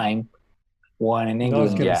time weren't in England.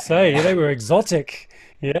 I was going to say they were exotic.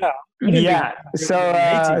 Yeah.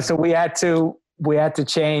 So we had to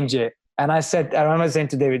change it. And I remember saying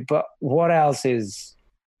to David, "But what else is,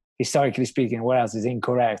 historically speaking, what else is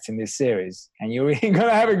incorrect in this series? And you're really going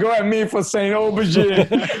to have a go at me for saying aubergine."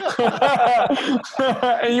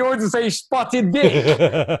 And you want to say Spotted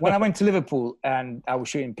Dick. When I went to Liverpool and I was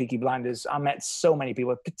shooting Peaky Blinders, I met so many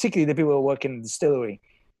people, particularly the people who were working in the distillery.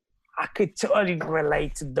 I could totally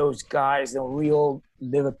relate to those guys. They were real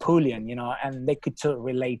Liverpoolian, and they could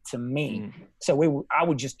totally relate to me. So I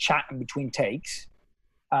would just chat in between takes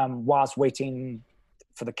whilst waiting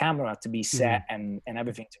for the camera to be set and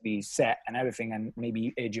everything to be set and everything. And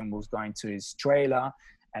maybe Adrian was going to his trailer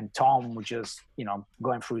and Tom was just,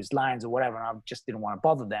 going through his lines or whatever. And I just didn't want to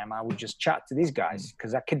bother them. I would just chat to these guys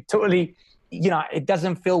because I could totally, it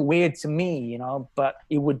doesn't feel weird to me, but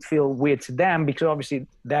it would feel weird to them because obviously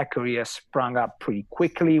their career sprung up pretty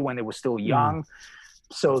quickly when they were still young.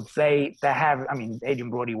 So they have. I mean, Adrian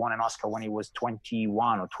Brody won an Oscar when he was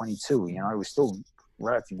 21 or 22. You know, he was still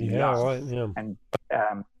relatively young. Right, yeah. And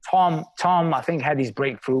Tom, I think, had his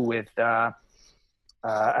breakthrough with A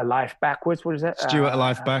Life Backwards. What is that? Stuart, A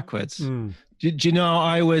Life Backwards. Do you know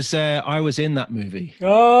I was in that movie?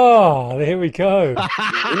 Oh, here we go.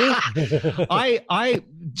 I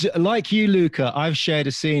like you, Luca. I've shared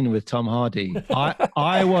a scene with Tom Hardy.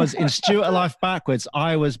 I was in Stuart, A Life Backwards.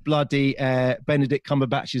 I was bloody Benedict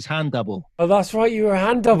Cumberbatch's hand double. Oh, that's right. You were a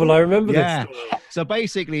hand double. I remember this. So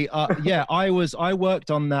basically, I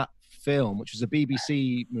worked on that film, which was a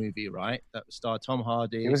BBC movie, right? That starred Tom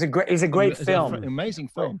Hardy. It was a great film. An amazing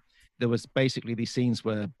film. There was basically these scenes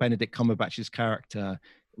where Benedict Cumberbatch's character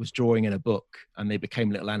was drawing in a book, and they became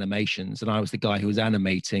little animations, and I was the guy who was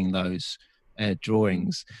animating those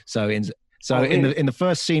drawings. So in the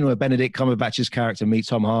first scene where Benedict Cumberbatch's character meets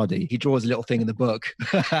Tom Hardy, he draws a little thing in the book.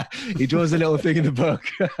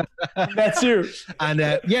 That's you. And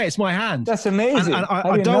it's my hand. That's amazing. And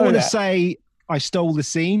I don't want to say I stole the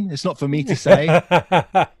scene. It's not for me to say.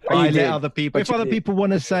 I let other people. If other people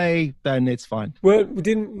want to say, then it's fine. Well,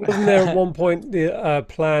 wasn't there at one point the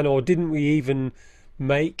plan, or didn't we even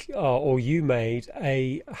make, or you made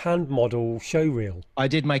a hand model show reel? I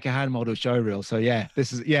did make a hand model show reel. So So it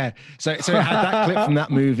had that clip from that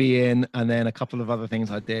movie in, and then a couple of other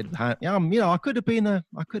things I did. I could have been a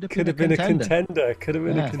contender.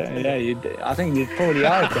 Yeah, you did. I think you probably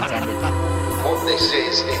are a contender. What this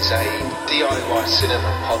is a DIY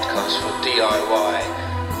cinema podcast for DIY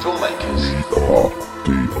filmmakers. We are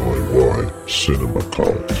DIY Cinema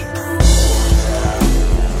Cult.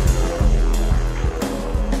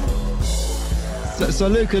 So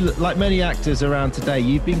Luca, like many actors around today,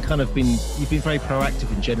 you've been very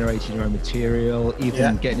proactive in generating your own material,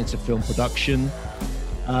 even getting into film production.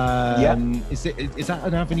 Is that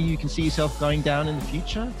an avenue you can see yourself going down in the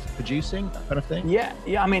future, producing, that kind of thing? Yeah.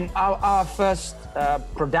 I mean, our first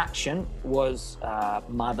production was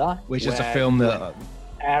Mother, which is a film that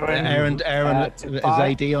Aaron is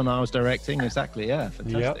AD on. I was directing. Exactly. Yeah.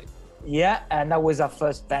 Fantastic. Yeah, and that was our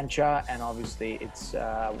first venture, and obviously it's.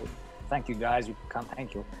 Thank you, guys. We can't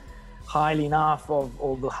thank you highly enough of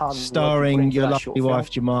all the hard work. Starring your lovely wife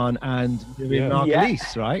Jaman and Miriam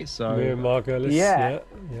Margolyes, right? So Miriam Margolyes, yeah.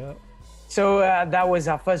 So that was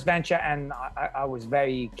our first venture, and I was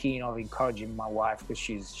very keen of encouraging my wife, because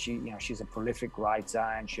she's a prolific writer,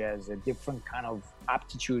 and she has a different kind of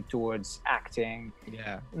aptitude towards acting.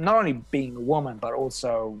 Yeah. Not only being a woman, but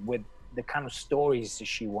also with the kind of stories that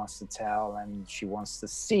she wants to tell and she wants to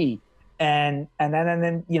see. And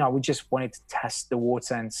then we just wanted to test the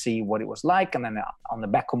water and see what it was like. And then on the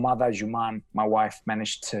back of Mother, Juman, my wife,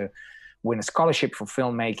 managed to win a scholarship for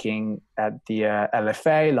filmmaking at the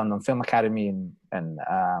LFA, London Film Academy in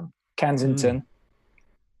Kensington.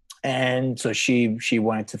 And so she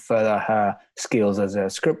wanted to further her skills as a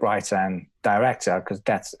scriptwriter and director, because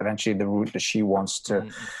that's eventually the route that she wants to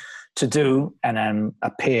do, and then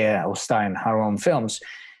appear or star in her own films.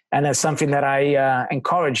 And that's something that I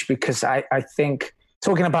encourage, because I think,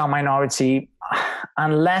 talking about minority,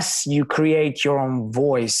 unless you create your own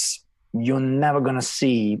voice, you're never going to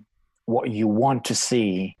see what you want to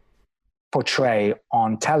see portray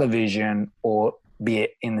on television, or be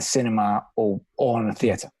it in the cinema or in the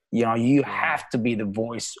theater. You have to be the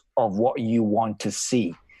voice of what you want to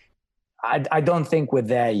see. I don't think we're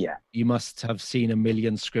there yet. You must have seen a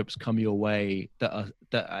million scripts come your way that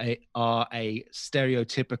are a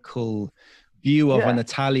stereotypical view of an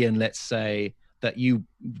Italian, let's say, that you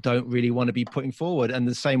don't really want to be putting forward. And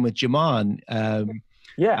the same with Jaman.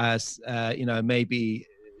 As maybe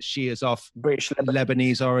she is of British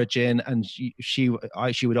Lebanese origin, and she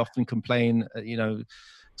would often complain,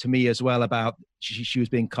 to me as well, about she was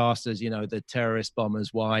being cast as the terrorist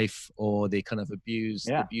bomber's wife, or the kind of abused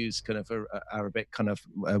kind of Arabic kind of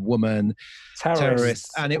woman terrorist,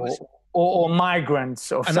 and it was or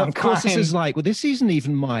migrants of some kind. And of course, this is like, well, this isn't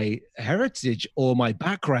even my heritage or my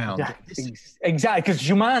background. Yeah, exactly, because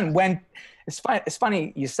Juman went. It's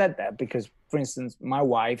funny you said that, because, for instance, my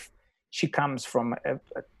wife, she comes from a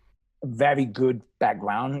very good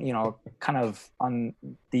background, kind of on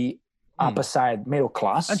the upper side, middle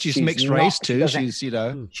class, and she's mixed race too.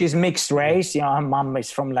 She's mixed race. Her mom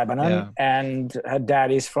is from Lebanon, and her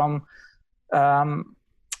dad is from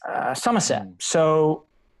Somerset. So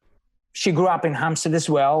she grew up in Hampstead as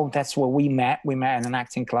well. That's where we met. We met in an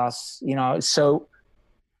acting class. So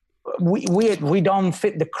we don't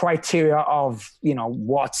fit the criteria of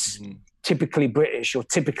what's typically British or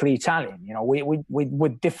typically Italian. We're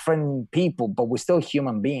different people, but we're still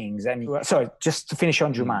human beings. And so, just to finish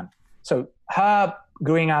on Juman. So her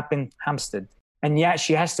growing up in Hampstead, And yet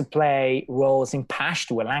she has to play roles in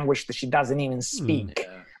Pashto, a language that she doesn't even speak.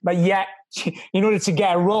 But yet, in order to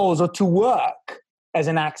get roles or to work as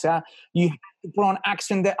an actor, you have to put on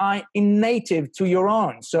accent that are native to your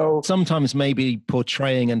own. So sometimes maybe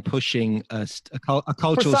portraying and pushing a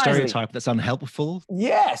cultural stereotype that's unhelpful.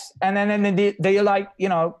 Yes. And then they're like,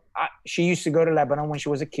 she used to go to Lebanon when she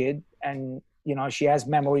was a kid, and, she has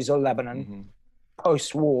memories of Lebanon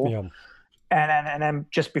post-war. Yeah. And then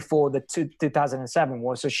just before the 2007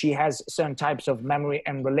 war. So she has certain types of memory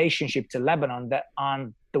and relationship to Lebanon that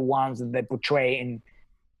aren't the ones that they portray in,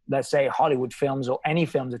 let's say, Hollywood films or any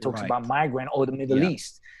film that talks about migrant or the Middle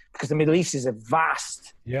East. Because the Middle East is a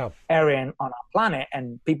vast area on our planet.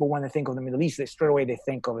 And people, when they think of the Middle East, straight away they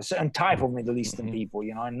think of a certain type of Middle Eastern people,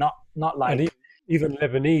 and not like... And even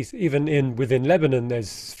Lebanese, within Lebanon,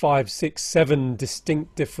 there's 5, 6, 7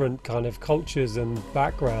 distinct different kind of cultures and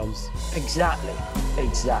backgrounds. Exactly.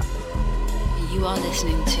 You are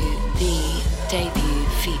listening to the debut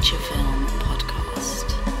feature film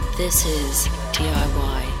podcast. This is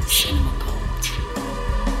DIY Cinema Cult.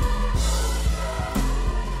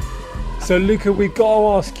 So, Luca, we've got to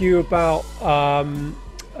ask you about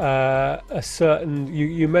a certain...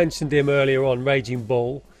 You mentioned him earlier on, Raging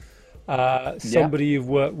Bull. Somebody you've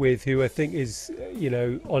worked with who I think is,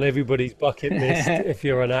 on everybody's bucket list if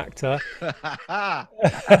you're an actor.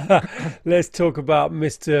 Let's talk about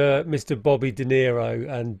Mr. Bobby De Niro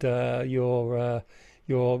and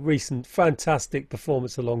your recent fantastic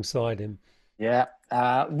performance alongside him. Yeah.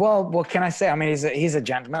 Well, what can I say? I mean, he's a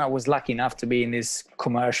gentleman. I was lucky enough to be in this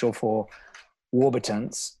commercial for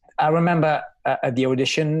Warburton's. I remember at the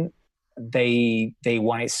audition, they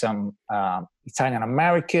wanted some Italian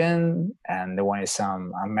American, and they wanted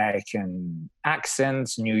some American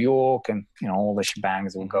accents, New York, and all the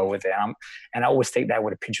shebangs will go with it. And I always take that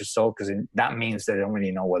with a pinch of salt, because that means they don't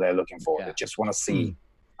really know what they're looking for. They just want to see.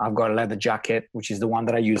 I've got a leather jacket, which is the one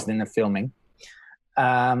that I used in the filming,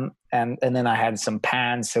 and then I had some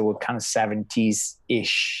pants that were kind of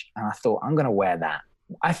 70s-ish, and I thought, I'm going to wear that.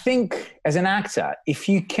 I think as an actor, if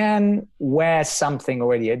you can wear something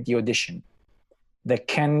already at the audition that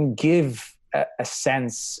can give a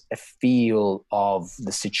sense, a feel of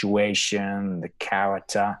the situation, the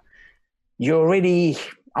character, you're already,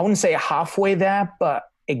 I wouldn't say halfway there, but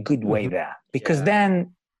a good way there. Because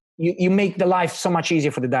then you make the life so much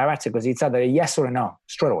easier for the director, because it's either a yes or a no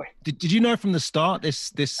straight away. Did you know from the start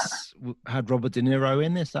this had Robert De Niro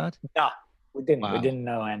in this ad? No. We didn't. Wow. We didn't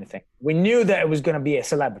know anything. We knew that it was going to be a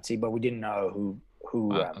celebrity, but we didn't know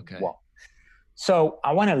what. So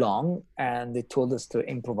I went along, and they told us to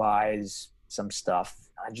improvise some stuff.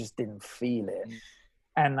 I just didn't feel it.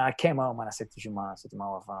 And I came home and I said to Jamal, to my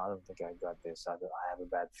wife, I don't think I got this. I have a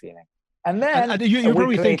bad feeling. And then you're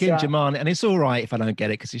probably thinking, Jamal, and it's all right if I don't get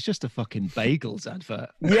it, because it's just a fucking bagels advert.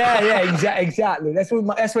 Exactly.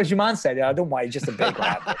 That's what Jamal said. I don't want it, just a bagel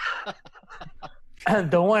advert.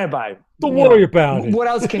 Don't worry about it. Don't worry about it. What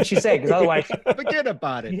else can she say? Because otherwise, forget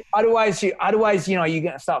about it. Otherwise, you're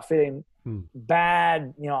gonna start feeling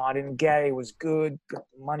bad. I didn't get it. It was good.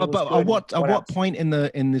 Money was good. At what point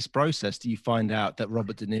in this process do you find out that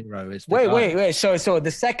Robert De Niro is? Wait. So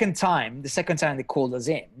the second time they called us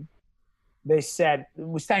in, they said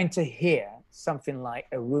we're starting to hear something like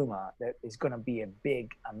a rumor that is going to be a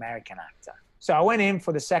big American actor. So I went in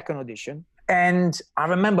for the second audition. And I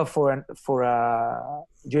remember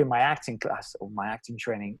during my acting class or my acting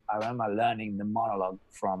training, I remember learning the monologue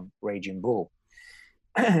from Raging Bull.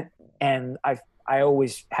 And I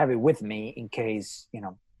always have it with me in case,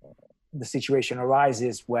 the situation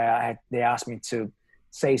arises where they ask me to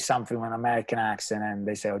say something with an American accent, and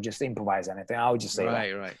they say, just improvise anything. I would just say,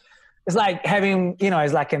 right. It's like having,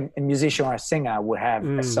 it's like a musician or a singer would have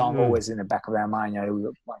a song always in the back of their mind.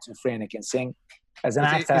 1, 2, 3, and they can sing. As an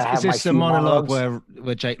actor, is this a monologue where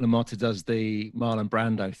Jake LaMotta does the Marlon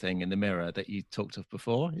Brando thing in the mirror that you talked of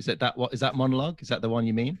before? Is that monologue? Is that the one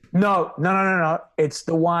you mean? No. It's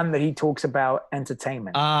the one that he talks about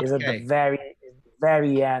entertainment. Is at the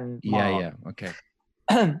very end. Monologue. Yeah. Okay.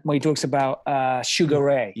 Where he talks about Sugar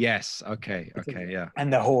Ray. Yes. Okay. Yeah.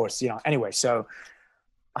 And the horse. Anyway, so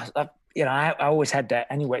I always had that.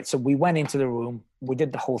 Anyway, so we went into the room. We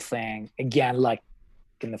did the whole thing again, like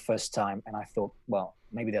in the first time, and I thought, well,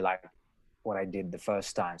 maybe they like what I did the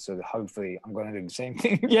first time, so hopefully I'm going to do the same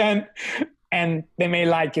thing again, and they may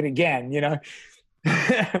like it again,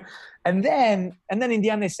 and then in the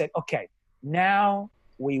end they said, okay, now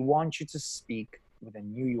we want you to speak with a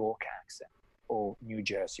New York accent or New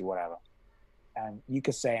Jersey, whatever, and you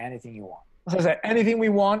can say anything you want. So I said, anything we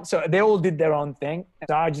want. So they all did their own thing.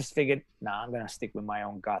 So I just figured, I'm going to stick with my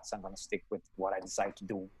own guts. I'm going to stick with what I decided to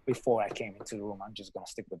do before I came into the room. I'm just going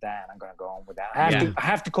to stick with that, and I'm going to go on with that. I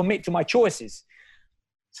have to commit to my choices.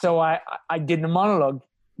 So I did the monologue.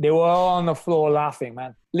 They were all on the floor laughing,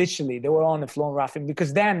 man. Literally, they were on the floor laughing,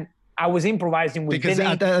 because then I was improvising with Because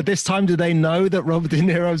Vinny. at this time, do they know that Robert De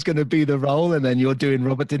Niro's going to be the role, and then you're doing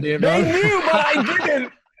Robert De Niro? They knew, but I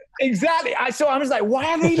didn't. Exactly. So I was like, why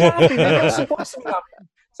are they laughing? They're not supposed to be laughing.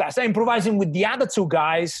 So I started improvising with the other two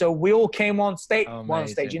guys. So we all came on stage, one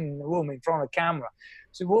stage in the room in front of the camera.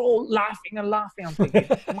 So we're all laughing and laughing. I'm thinking,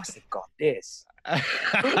 I must have got this.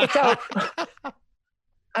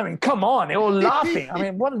 I mean, come on, they're all laughing. I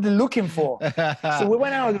mean, what are they looking for? So we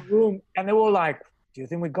went out of the room, and they were like, do you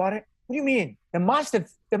think we got it? What do you mean? They must have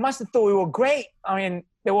thought we were great. I mean,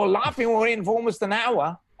 they were laughing. We were in for almost an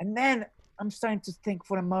hour. And then I'm starting to think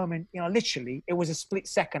for a moment, literally, it was a split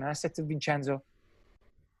second. And I said to Vincenzo,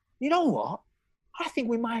 you know what? I think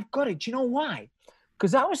we might have got it. Do you know why?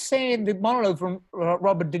 Because I was saying the monologue from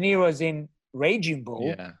Robert De Niro's in Raging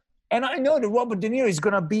Bull. Yeah. And I know that Robert De Niro is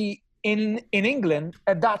going to be in England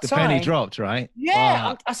at that time. The penny dropped, right?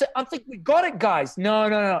 Yeah. I said, I think we got it, guys.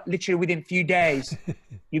 No. Literally within a few days,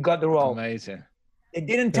 you got the role. Amazing. They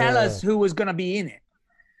didn't tell us who was going to be in it.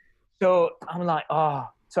 So I'm like,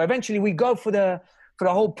 So eventually we go for the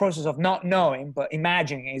whole process of not knowing, but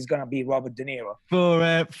imagining it's going to be Robert De Niro.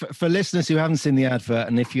 For listeners who haven't seen the advert,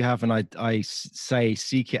 and if you haven't, I say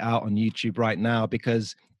seek it out on YouTube right now,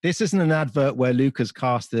 because this isn't an advert where Luca's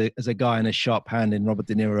cast as a guy in a shop handing Robert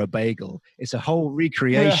De Niro a bagel. It's a whole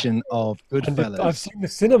recreation of Goodfellas. I've seen the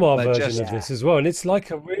cinema version of this as well, and it's like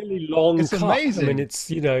a really long It's cut. amazing. I mean, it's,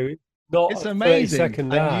 not it's a amazing.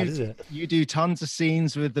 30-second ad, is it? You do tons of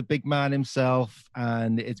scenes with the big man himself,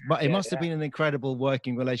 and it must have been an incredible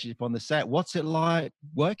working relationship on the set. What's it like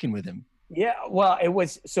working with him? Yeah, well, it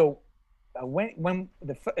was when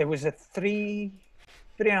it was a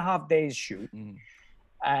 3.5 days shoot,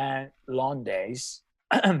 and long days,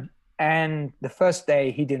 and the first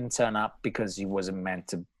day he didn't turn up because he wasn't meant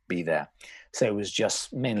to be there. So it was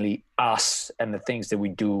just mainly us and the things that we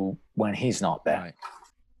do when he's not there. Right.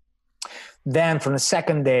 Then from the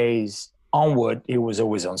second days onward, he was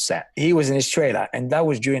always on set. He was in his trailer, and that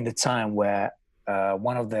was during the time where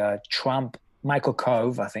one of the Trump, Michael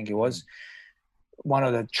Cove, I think it was, one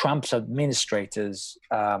of the Trump's administrators,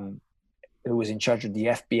 who was in charge of the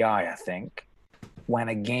FBI, I think, went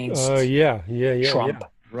against Trump. Yeah.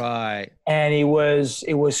 Right. And it was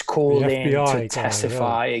called in FBI to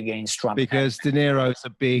testify against Trump. Because De Niro's a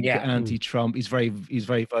big anti-Trump. He's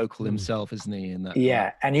very vocal himself, isn't he? In that.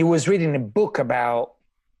 Yeah, and he was reading a book about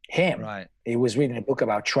him. Right. He was reading a book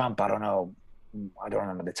about Trump. I don't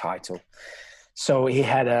remember the title. So he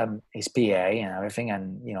had his PA and everything,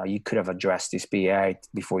 and you could have addressed his PA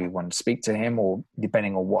before you want to speak to him, or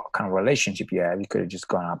depending on what kind of relationship you have, you could have just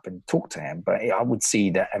gone up and talked to him. But I would see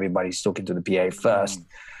that everybody's talking to the PA first,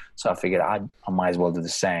 so I figured I might as well do the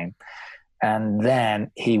same. And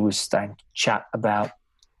then he was starting to chat about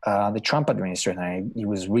the Trump administration. He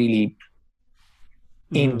was really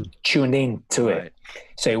tuned in to it.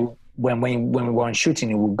 So when we weren't shooting,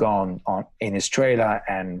 he would go on in his trailer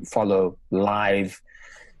and follow live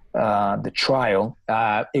the trial.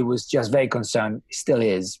 It was just very concerned, still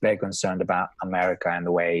is very concerned about America and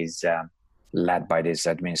the way he's led by this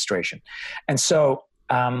administration. And so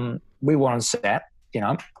we were on set,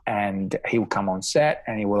 and he would come on set,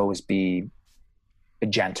 and he will always be a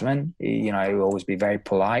gentleman. He will always be very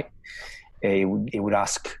polite. He would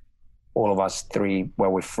ask all of us three where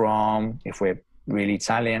we're from, if we're really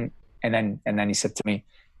Italian. And then he said to me,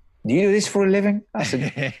 "Do you do this for a living?" I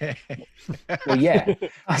said, "Well, yeah."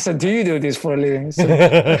 I said, "Do you do this for a living?" He said,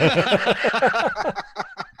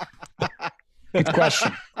 "Good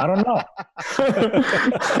question. I don't know."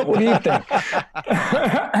 "What do you think?"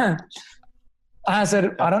 I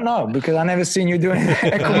said, "I don't know, because I never seen you doing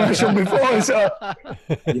a commercial before, so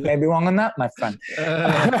you may be wrong on that, my friend."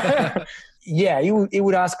 Yeah, he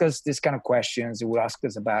would ask us this kind of questions. He would ask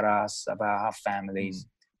us, about our families.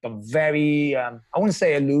 But very, I wouldn't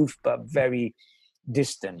say aloof, but very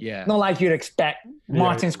distant. Yeah. Not like you'd expect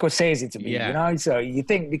Martin Scorsese to be, So you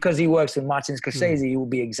think because he works with Martin Scorsese, he will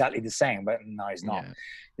be exactly the same, but no, he's not. Yeah.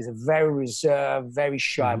 He's a very reserved, very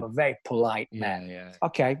shy, but very polite man. Yeah.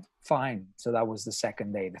 Okay, fine. So that was the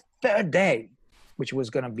second day. The third day, which was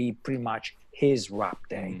going to be pretty much his rap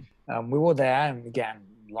day. We were there, and again,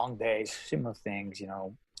 long days, similar things,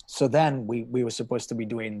 So then we were supposed to be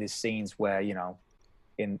doing these scenes where,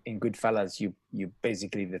 in Goodfellas, you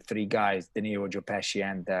basically, the three guys, De Niro, Joe Pesci,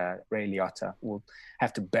 and Ray Liotta, will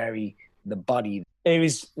have to bury the body. It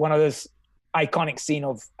was one of those iconic scene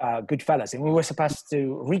of Goodfellas, and we were supposed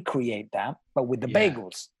to recreate that, but with the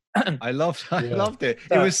bagels. I loved it.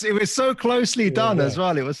 It was so closely done as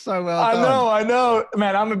well. It was so well done. I know,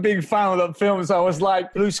 man. I'm a big fan of that film. So I was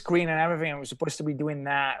like blue screen and everything. I was supposed to be doing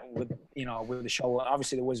that with the show.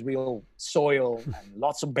 Obviously, there was real soil and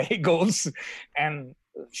lots of bagels and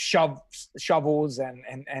shovels and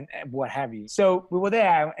what have you. So we were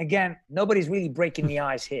there again. Nobody's really breaking the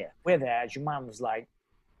ice here. We're there. Juman was like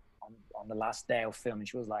on the last day of filming.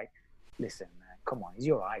 She was like, "Listen, man, come on. He's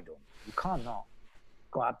your idol. You can't not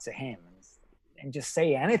go up to him and just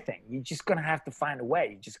say anything. You're just going to have to find a way.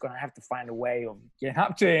 You're just going to have to find a way of getting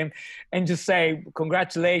up to him and just say,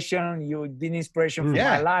 congratulations, you've been inspiration for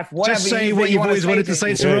my life. Whatever just say what you've always wanted to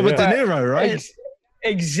say to Robert De Niro, right?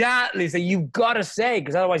 Exactly. So you've got to say,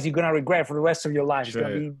 because otherwise you're going to regret for the rest of your life. It's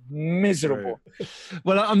going to be miserable.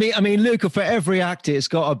 Well, I mean, Luca, for every actor, it's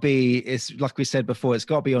got to be, it's like we said before, it's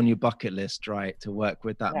got to be on your bucket list, right? To work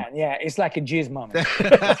with that. Yeah, it's like a jizz moment.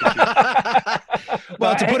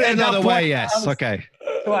 Well, to put it another way, yes. Okay.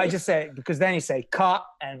 So I just say, because then you say cut,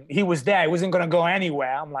 and he was there. He wasn't going to go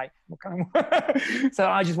anywhere. I'm like, what kind of... So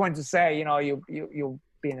I just wanted to say, you'll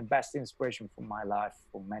been the best inspiration for my life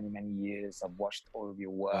for many, many years. I've watched all of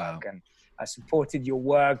your work and I supported your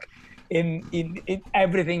work in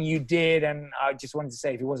everything you did. And I just wanted to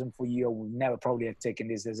say, if it wasn't for you, I would never probably have taken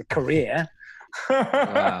this as a career.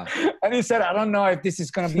 Wow. And he said, I don't know if this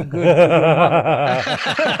is going to be good.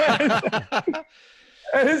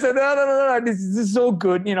 And he said, no, this is so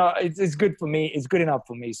good. It's good for me. It's good enough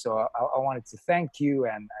for me. So I wanted to thank you.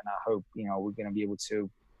 And I hope, we're going to be able to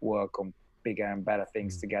work on bigger and better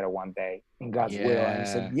things together one day in God's will. And he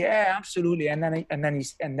said, yeah, absolutely. And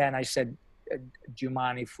then I said, do you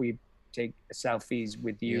mind if we take selfies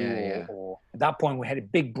with you? Or at that point we had a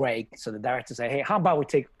big break. So the director said, hey, how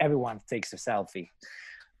about everyone takes a selfie?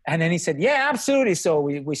 And then he said, yeah, absolutely. So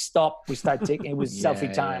we stopped. We started taking. It was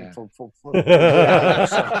selfie time for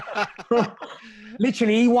so,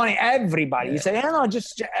 literally, he wanted everybody. He said, no,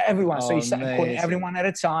 just everyone. So he started calling everyone at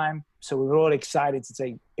a time. So we were all excited to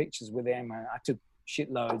take pictures with him. And I took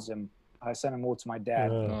shitloads and I sent them all to my dad.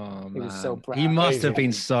 He was so proud. He must have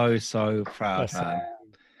been so proud, man.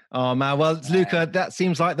 Oh, man. Well, Luca, that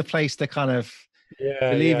seems like the place to kind of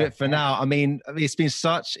leave it for now. I mean, it's been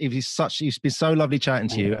so lovely chatting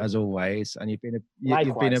to you as always, and you've been a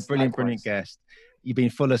brilliant guest. You've been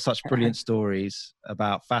full of such brilliant stories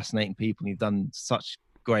about fascinating people. You've done such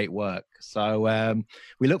great work. So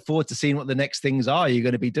we look forward to seeing what the next things are you're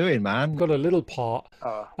going to be doing, man. Got a little part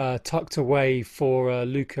tucked away for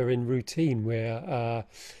Luca in Routine, where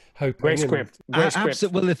hoping. Great script.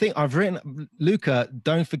 Well, the thing I've written, Luca,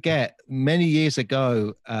 don't forget, many years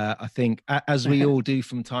ago, I think, as we all do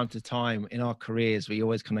from time to time in our careers, we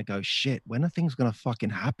always kind of go, shit, when are things going to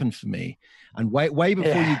fucking happen for me? And way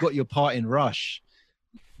before you got your part in Rush,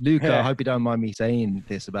 Luca, I hope you don't mind me saying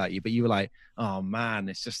this about you, but you were like, oh man,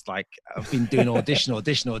 it's just like, I've been doing audition,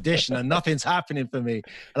 and nothing's happening for me.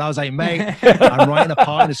 And I was like, mate, I'm writing a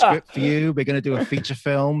part in the script for you. We're going to do a feature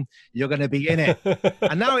film. You're going to be in it.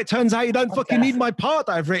 And now it turns out you don't fucking need my part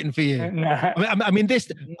that I've written for you. I mean,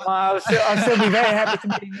 this... I'll still be very happy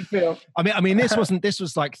to be in the film. I mean, this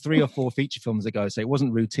was like 3 or 4 feature films ago, so it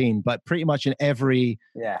wasn't Routine, but pretty much in every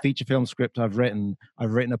feature film script I've written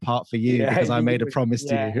a part for you because I made a promise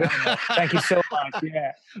to you. Thank you so much.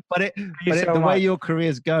 Yeah. But the way your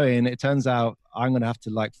career's going, it turns out I'm going to have to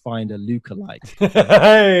like find a Luca-like.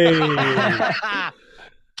 Hey.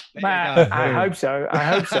 Man, I hope so.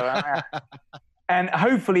 And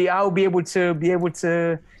hopefully I'll be able to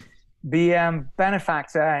be a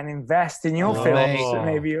benefactor and invest in your films.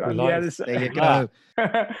 Maybe on the other side. There you go.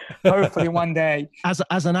 Hopefully one day.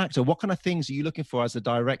 As an actor, what kind of things are you looking for as a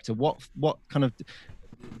director? What kind of...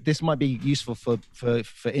 This might be useful for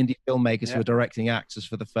indie filmmakers who are directing actors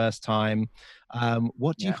for the first time.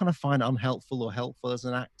 What do you kind of find unhelpful or helpful as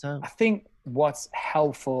an actor? I think what's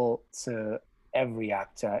helpful to every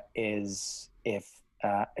actor is if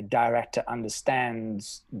a director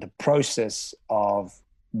understands the process of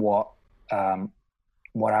what I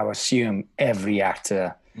assume every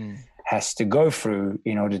actor has to go through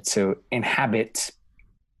in order to inhabit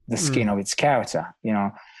the skin of its character,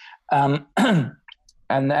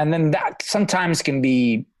 And then that sometimes can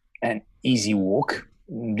be an easy walk,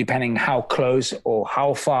 depending how close or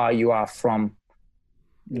how far you are from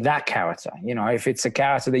that character. If it's a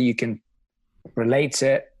character that you can relate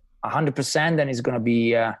to 100%, then it's going to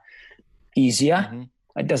be easier. Mm-hmm.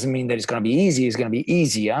 It doesn't mean that it's going to be easy. It's going to be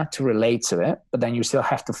easier to relate to it, but then you still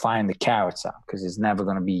have to find the character because it's never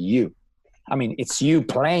going to be you. I mean, it's you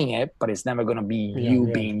playing it, but it's never going to be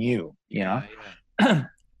you being you,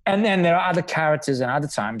 And then there are other characters and other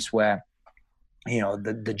times where,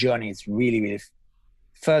 the journey is really, really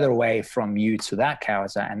further away from you to that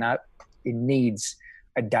character, and that it needs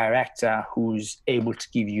a director who's able to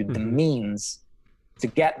give you the means to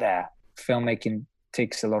get there. Filmmaking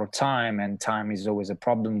takes a lot of time, and time is always a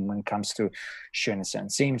problem when it comes to shooting certain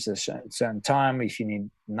scenes at a certain time. If you need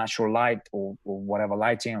natural light or whatever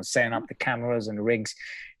lighting, or setting up the cameras and the rigs,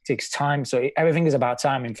 it takes time. So everything is about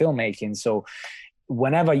time in filmmaking. So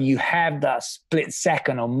whenever you have that split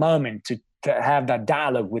second or moment to have that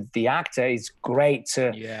dialogue with the actor, it's great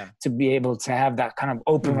to be able to have that kind of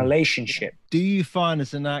open relationship. Do you find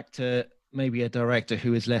as an actor, maybe a director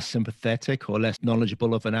who is less sympathetic or less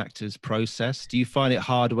knowledgeable of an actor's process, do you find it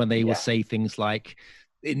hard when they will say things like,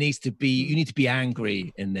 you need to be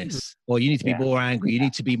angry in this, or you need to be more angry, you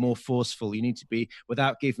need to be more forceful, you need to be,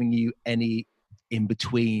 without giving you any in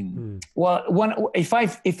between? Well, if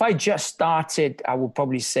I just started, I would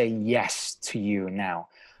probably say yes to you now.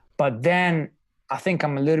 But then I think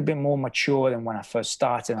I'm a little bit more mature than when I first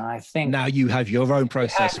started. And I think now you have your own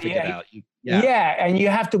process figured out. And you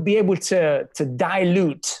have to be able to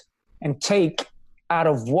dilute and take out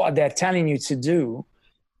of what they're telling you to do.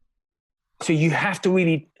 So you have to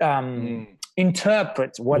really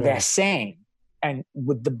interpret what they're saying, and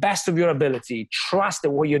with the best of your ability, trust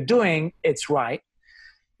that what you're doing, it's right,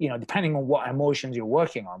 depending on what emotions you're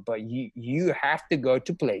working on. But you have to go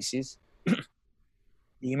to places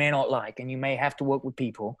you may not like, and you may have to work with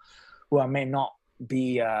people who may not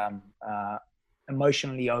be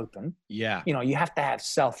emotionally open. Yeah. You have to have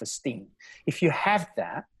self-esteem. If you have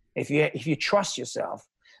that, if you trust yourself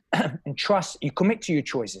and you commit to your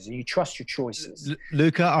choices and you trust your choices.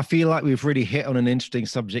 Luca, I feel like we've really hit on an interesting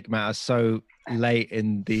subject matter so late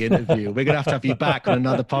in the interview. We're going to have you back on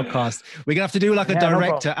another podcast. We're going to have to do like a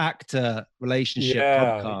director-actor relationship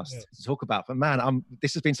podcast to talk about. But man,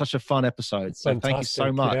 this has been such a fun episode. So thank you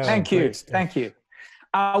so much. Yeah, thank you.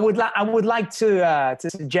 I would like to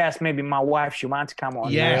suggest maybe my wife, she wants to come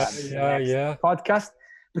on. Yes. Podcast,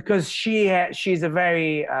 because she's a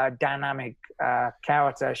very dynamic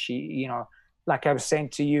character. She, like I was saying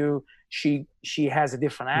to you, she has a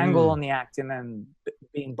different angle on the acting, and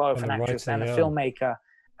being both an actress and a filmmaker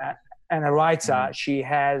and a writer,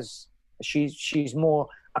 she's more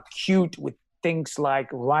acute with things like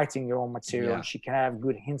writing your own material. Yeah. She can have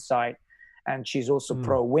good insight, and she's also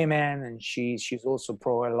pro women, and she's also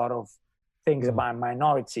pro a lot of things about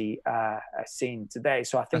minority scene today.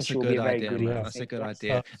 So I think she will be a very good. That's a good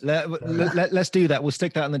idea. Let's do that. We'll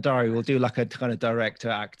stick that in the diary. We'll do like a kind of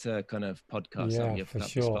director-actor kind of podcast. Yeah, for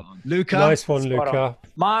sure. Luca. Nice one, Luca.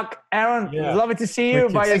 Mark, Aaron, lovely to see you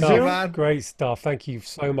via Zoom. Man. Great stuff. Thank you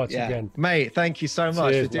so much again. Mate, thank you so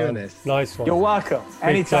much for doing this. Nice one. You're welcome.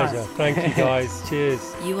 Anytime. Pleasure. Thank you, guys.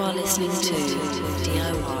 Cheers. You are listening to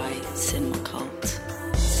DIY Cinema Cult.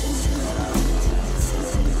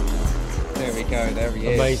 There we go. There he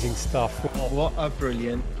is. Amazing stuff. What a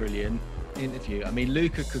brilliant interview. I mean,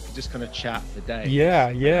 Luca could just kind of chat for days.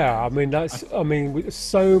 Yeah. I mean, with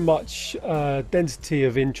so much density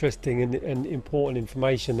of interesting and important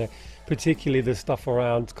information there, particularly the stuff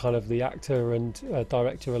around kind of the actor and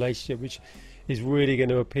director relationship, which is really going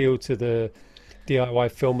to appeal to the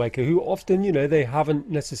DIY filmmaker who often, they haven't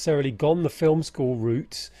necessarily gone the film school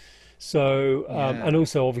route. So, and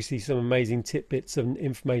also obviously some amazing tidbits and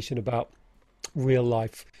information about real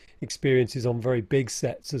life experiences on very big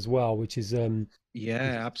sets as well, which is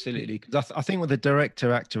absolutely. Because I think with the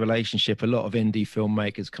director-actor relationship, a lot of indie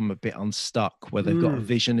filmmakers come a bit unstuck where they've got a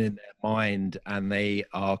vision in their mind and they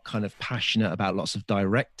are kind of passionate about lots of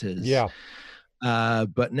directors.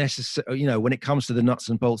 But necessarily, when it comes to the nuts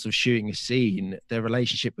and bolts of shooting a scene, their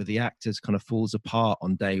relationship with the actors kind of falls apart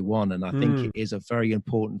on day one. And I think it is a very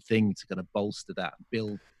important thing to kind of bolster that,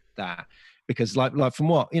 build that, because like from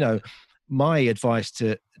what, my advice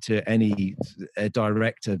to any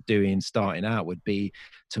director starting out would be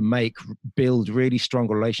to build really strong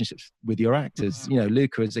relationships with your actors.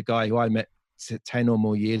 Luca is a guy who I met 10 or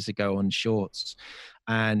more years ago on shorts,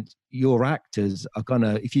 and your actors are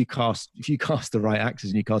gonna, if you cast the right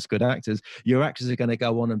actors and you cast good actors, your actors are going to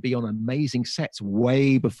go on and be on amazing sets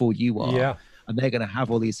way before you are, and they're going to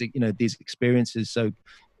have all these these experiences. So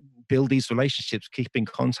build these relationships, keep in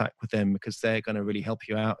contact with them, because they're going to really help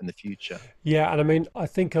you out in the future. Yeah, and I mean, I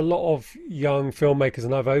think a lot of young filmmakers,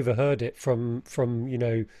 and I've overheard it from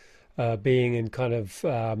being in kind of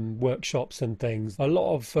workshops and things, a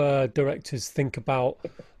lot of directors think about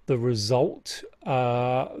the result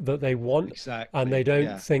that they want, exactly. and they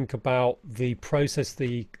don't think about the process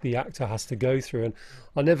the actor has to go through. And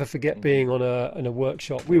I'll never forget being on a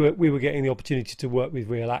workshop. We were getting the opportunity to work with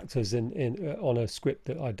real actors on a script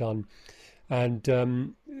that I'd done, and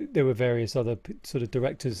there were various other sort of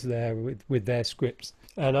directors there with their scripts.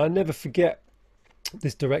 And I never forget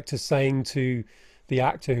this director saying to the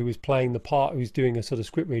actor who was playing the part, who's doing a sort of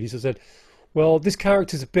script read, he said, well, this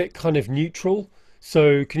character's a bit kind of neutral,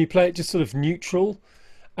 so can you play it just sort of neutral?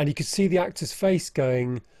 And you could see the actor's face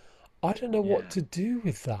going, I don't know what to do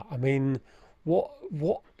with that. I mean,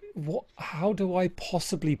 how do I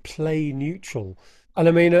possibly play neutral? And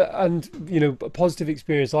I mean, a positive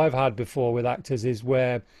experience I've had before with actors is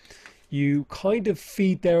where you kind of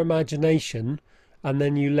feed their imagination and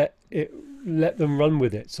then you let them run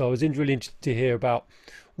with it. So I was really interested to hear about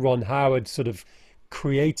Ron Howard sort of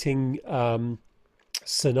creating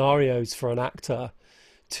scenarios for an actor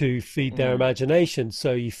to feed their imagination.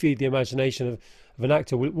 So you feed the imagination of an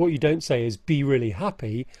actor. What you don't say is be really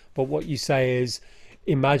happy, but what you say is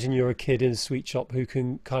imagine you're a kid in a sweet shop who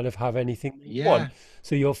can kind of have anything you want.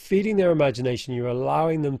 So you're feeding their imagination, you're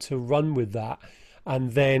allowing them to run with that,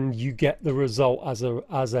 and then you get the result as an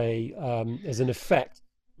effect,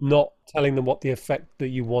 not telling them what the effect that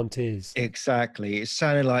you want is. Exactly. It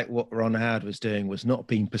sounded like what Ron Howard was doing was not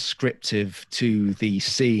being prescriptive to the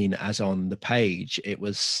scene as on the page. It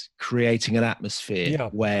was creating an atmosphere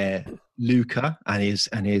where Luca and his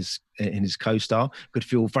co-star could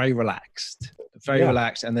feel very relaxed,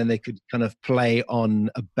 and then they could kind of play on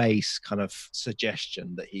a base kind of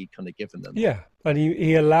suggestion that he kind of given them. Yeah, and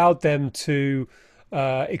he allowed them to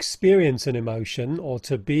experience an emotion, or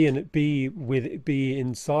to be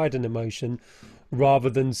inside an emotion, rather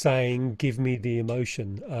than saying give me the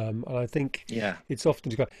emotion. And I think it's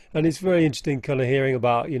often, and it's very interesting kind of hearing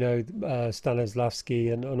about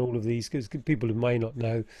Stanislavski and all of these, because people who may not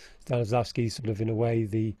know, Stanislavski is sort of in a way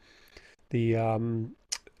the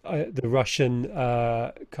Russian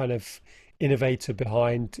kind of innovator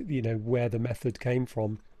behind where the method came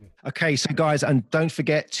from. Okay, so guys, and don't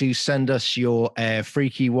forget to send us your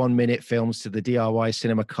freaky 1 minute films to the DIY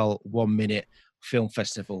Cinema Cult 1 minute film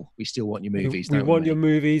festival. We still want your movies. We want your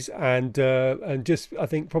movies, and just, I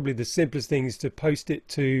think probably the simplest thing is to post it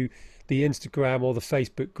to the Instagram or the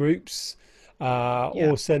Facebook groups,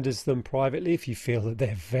 or send us them privately if you feel that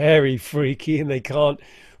they're very freaky and they can't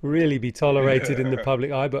really be tolerated in the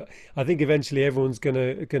public eye. But I think eventually everyone's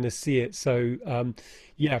gonna see it. So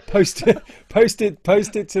post it to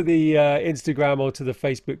the Instagram or to the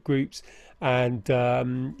Facebook groups, and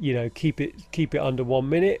keep it under 1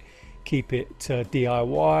 minute. Keep it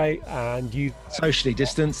DIY, and you socially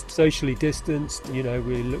distanced. We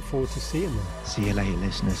look forward to seeing them. See you later,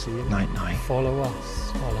 listeners. Night night. Follow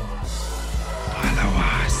us.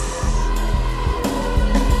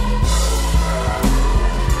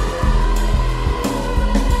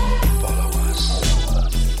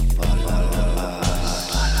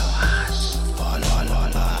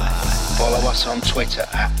 Follow us on Twitter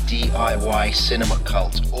at DIY Cinema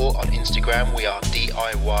Cult, or on Instagram we are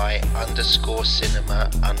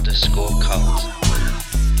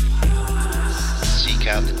DIY_cinema_cult. Seek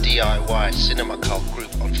out the DIY Cinema Cult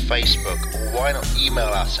group on Facebook, or why not email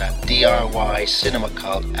us at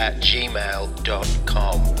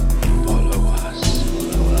DIYcinemacult@gmail.com.